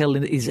Bartel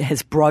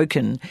has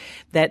broken,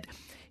 that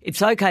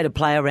it's okay to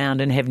play around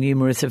and have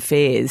numerous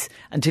affairs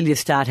until you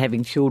start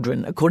having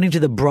children. According to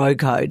the bro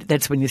code,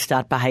 that's when you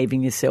start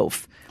behaving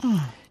yourself.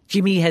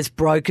 Jimmy has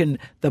broken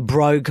the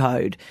bro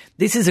code.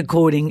 This is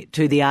according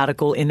to the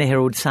article in the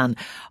Herald Sun.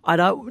 I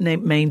don't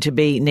mean to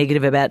be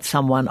negative about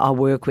someone I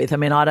work with. I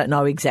mean, I don't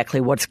know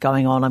exactly what's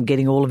going on. I'm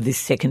getting all of this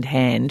second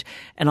hand,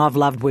 and I've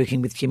loved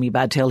working with Jimmy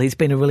Bartel. He's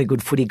been a really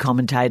good footy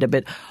commentator,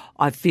 but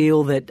I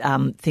feel that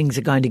things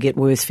are going to get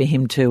worse for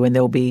him too, and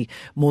there'll be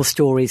more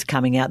stories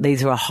coming out.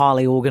 These are a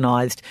highly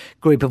organised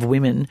group of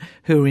women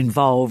who are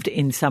involved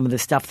in some of the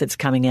stuff that's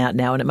coming out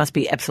now, and it must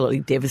be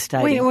absolutely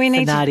devastating for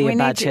Nadia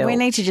Bartel. We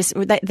need to just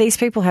 – these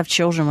people have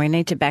children. We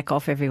need to back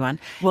off everyone.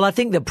 Well, I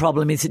think the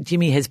problem is that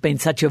Jimmy has been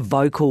such a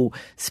vocal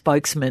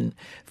spokesman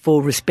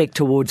for respect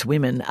towards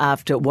women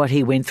after what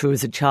he went through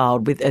as a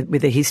child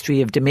with a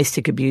history of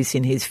domestic abuse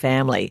in his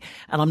family.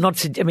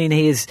 And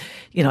he is,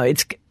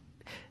 it's –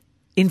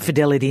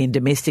 infidelity and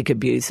domestic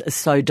abuse are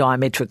so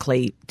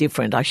diametrically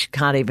different. I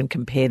can't even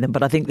compare them.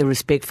 But I think the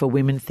respect for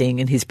women thing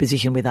and his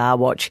position with Our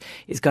Watch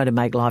is going to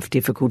make life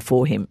difficult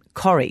for him.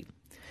 Corrie,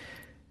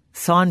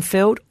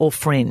 Seinfeld or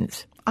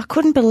Friends? I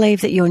couldn't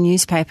believe that your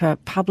newspaper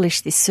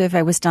published this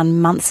survey. Was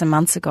done months and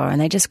months ago, and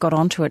they just got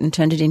onto it and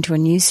turned it into a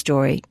news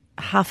story,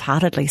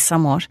 half-heartedly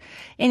somewhat.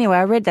 Anyway,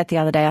 I read that the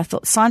other day. I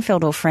thought,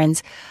 Seinfeld or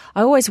Friends?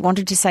 I always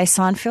wanted to say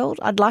Seinfeld.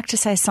 I'd like to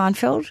say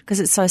Seinfeld because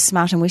it's so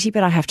smart and witty,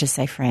 but I have to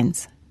say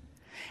Friends.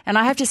 And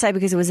I have to say,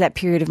 because it was that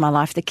period of my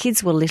life, the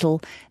kids were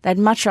little. They'd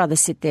much rather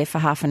sit there for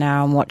half an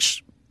hour and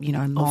watch,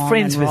 Mom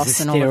Friends and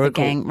Ross and all of the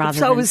gang rather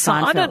than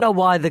Seinfeld. I don't know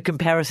why the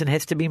comparison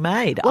has to be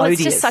made. Well,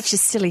 Odious. It's just such a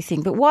silly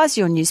thing. But why is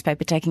your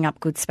newspaper taking up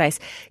good space?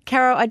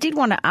 Caro, I did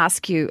want to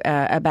ask you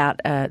I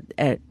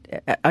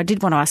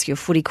did want to ask you a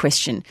footy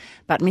question,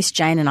 but Miss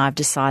Jane and I have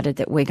decided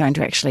that we're going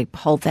to actually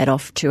hold that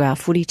off to our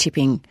footy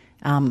tipping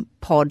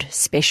pod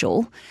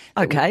special.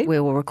 Okay. We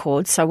will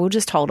record. So we'll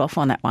just hold off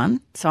on that one.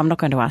 So I'm not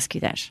going to ask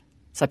you that.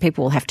 So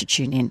people will have to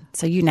tune in.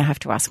 So you now have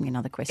to ask me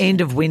another question. End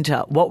of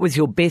winter. What was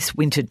your best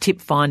winter tip,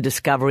 find,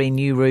 discovery,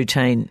 new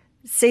routine?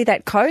 See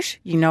that coat?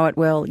 You know it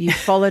well. You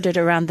followed it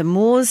around the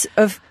moors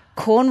of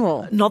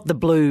Cornwall. Not the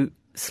blue,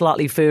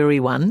 slightly furry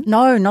one.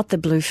 No, not the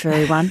blue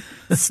furry one.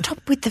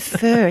 Stop with the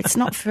fur. It's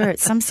not fur.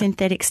 It's some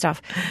synthetic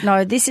stuff.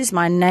 No, this is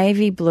my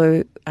navy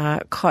blue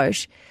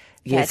coat.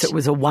 Yes, it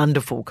was a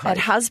wonderful coat. That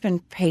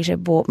husband Peter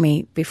bought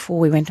me before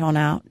we went on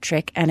our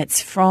trek, and it's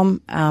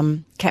from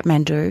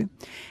Kathmandu,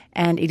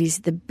 and it is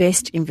the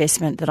best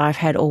investment that I've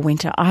had all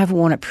winter. I have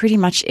worn it pretty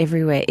much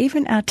everywhere,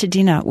 even out to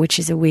dinner, which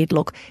is a weird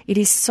look. It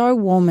is so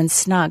warm and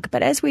snug,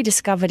 but as we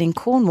discovered in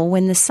Cornwall,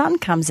 when the sun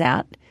comes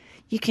out,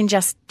 you can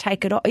just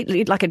take it off,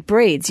 like it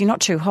breathes. You're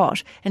not too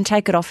hot, and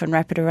take it off and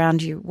wrap it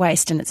around your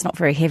waist, and it's not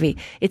very heavy.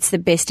 It's the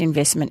best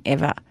investment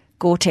ever.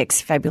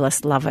 Gore-Tex,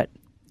 fabulous, love it.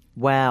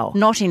 Wow.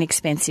 Not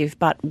inexpensive,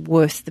 but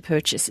worth the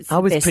purchase. It's I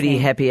was best pretty thing.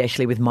 happy,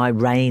 actually, with my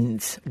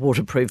Rains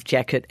waterproof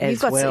jacket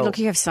as well. Look,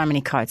 you have so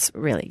many coats,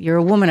 really. You're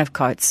a woman of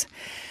coats.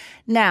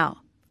 Now,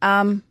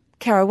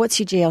 Caro, what's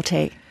your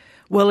GLT?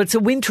 Well, it's a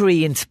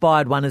wintry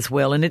inspired one as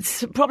well, and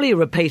it's probably a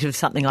repeat of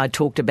something I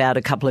talked about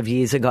a couple of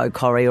years ago,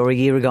 Corrie, or a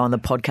year ago on the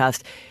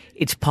podcast.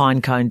 It's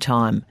pine cone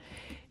time.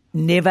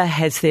 Never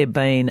has there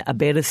been a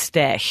better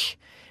stash.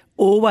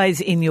 Always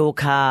in your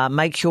car.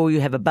 Make sure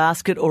you have a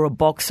basket or a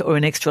box or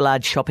an extra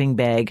large shopping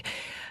bag.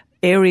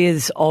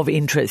 Areas of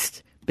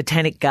interest,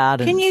 Botanic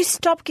Gardens. Can you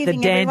stop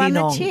giving everyone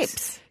the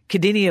tips?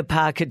 Cardinia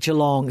Park at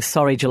Geelong.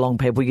 Sorry, Geelong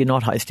people, you're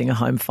not hosting a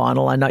home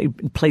final. I know.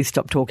 Please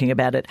stop talking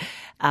about it.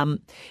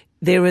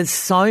 There is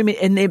so many,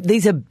 and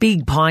these are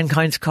big pine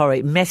cones,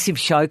 Corrie, massive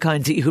show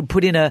cones that you could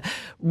put in a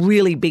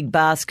really big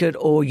basket,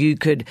 or you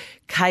could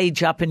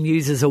cage up and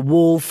use as a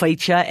wall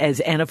feature, as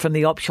Anna from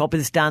the Op Shop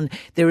has done.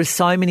 There are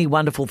so many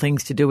wonderful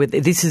things to do with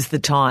it. This is the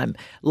time.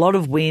 A lot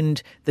of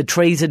wind, the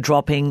trees are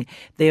dropping.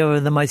 There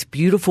are the most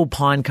beautiful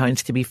pine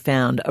cones to be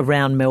found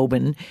around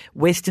Melbourne,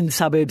 western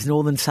suburbs,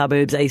 northern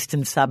suburbs,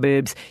 eastern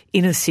suburbs,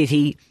 inner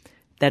city.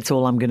 That's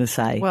all I'm going to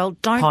say. Well,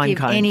 don't pine give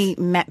cones. any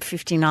MAP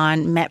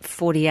 59, MAP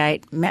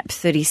 48, MAP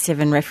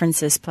 37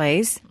 references,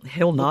 please.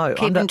 Hell no.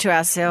 Keep them to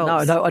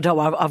ourselves. No, I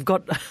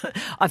don't.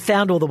 I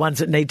found all the ones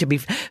that need to be.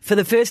 For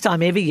the first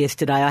time ever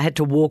yesterday, I had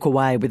to walk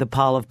away with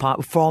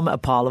from a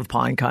pile of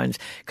pine cones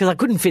because I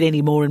couldn't fit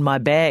any more in my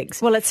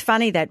bags. Well, it's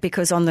funny that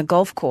because on the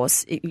golf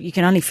course, you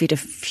can only fit a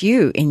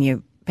few in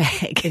your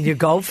bag. In your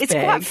golf It's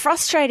bag. quite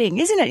frustrating,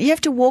 isn't it? You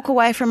have to walk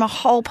away from a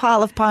whole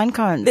pile of pine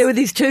cones. There were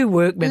these two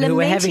workmen who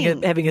were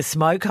Lamenting. having a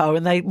smoke hole,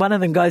 and one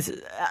of them goes,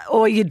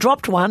 "Oh, you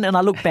dropped one," and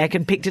I looked back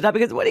and picked it up. He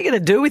goes, "What are you going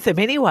to do with them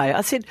anyway?"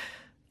 I said,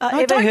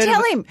 Don't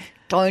tell him.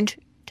 Don't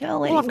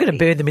tell him. Well, I'm going to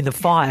burn them in the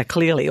fire,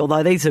 clearly,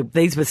 although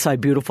these were so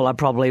beautiful I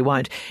probably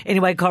won't.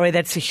 Anyway, Corrie,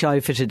 that's the show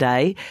for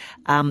today.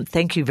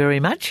 Thank you very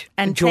much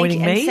for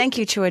joining me. And thank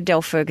you to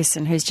Adele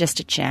Ferguson, who's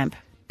just a champ.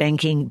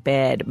 Banking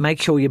Bad.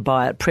 Make sure you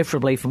buy it,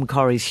 preferably from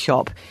Corrie's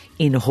shop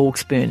in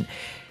Hawkesbury.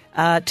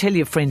 Tell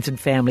your friends and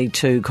family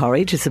too,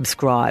 Corrie, to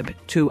subscribe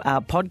to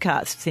our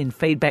podcast. Send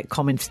feedback,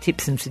 comments,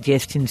 tips and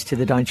suggestions to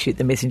the Don't Shoot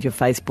the Messenger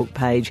Facebook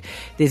page.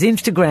 There's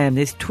Instagram,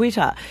 there's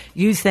Twitter.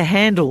 Use the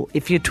handle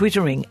if you're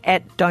twittering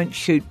at Don't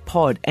Shoot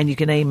Pod, and you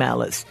can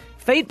email us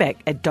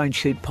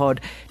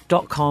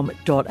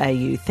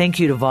feedback@don'tshootpod.com.au. Thank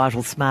you to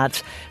Vital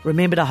Smarts.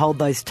 Remember to hold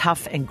those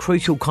tough and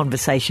crucial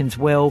conversations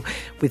well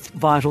with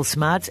Vital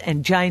Smarts.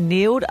 And Jane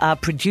Neild, our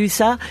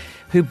producer,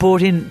 who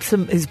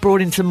has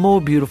brought in some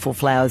more beautiful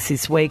flowers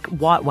this week,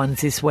 white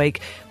ones this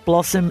week.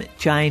 Blossom,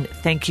 Jane,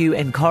 thank you.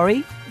 And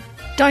Corrie?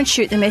 Don't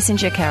shoot the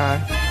messenger, Caro.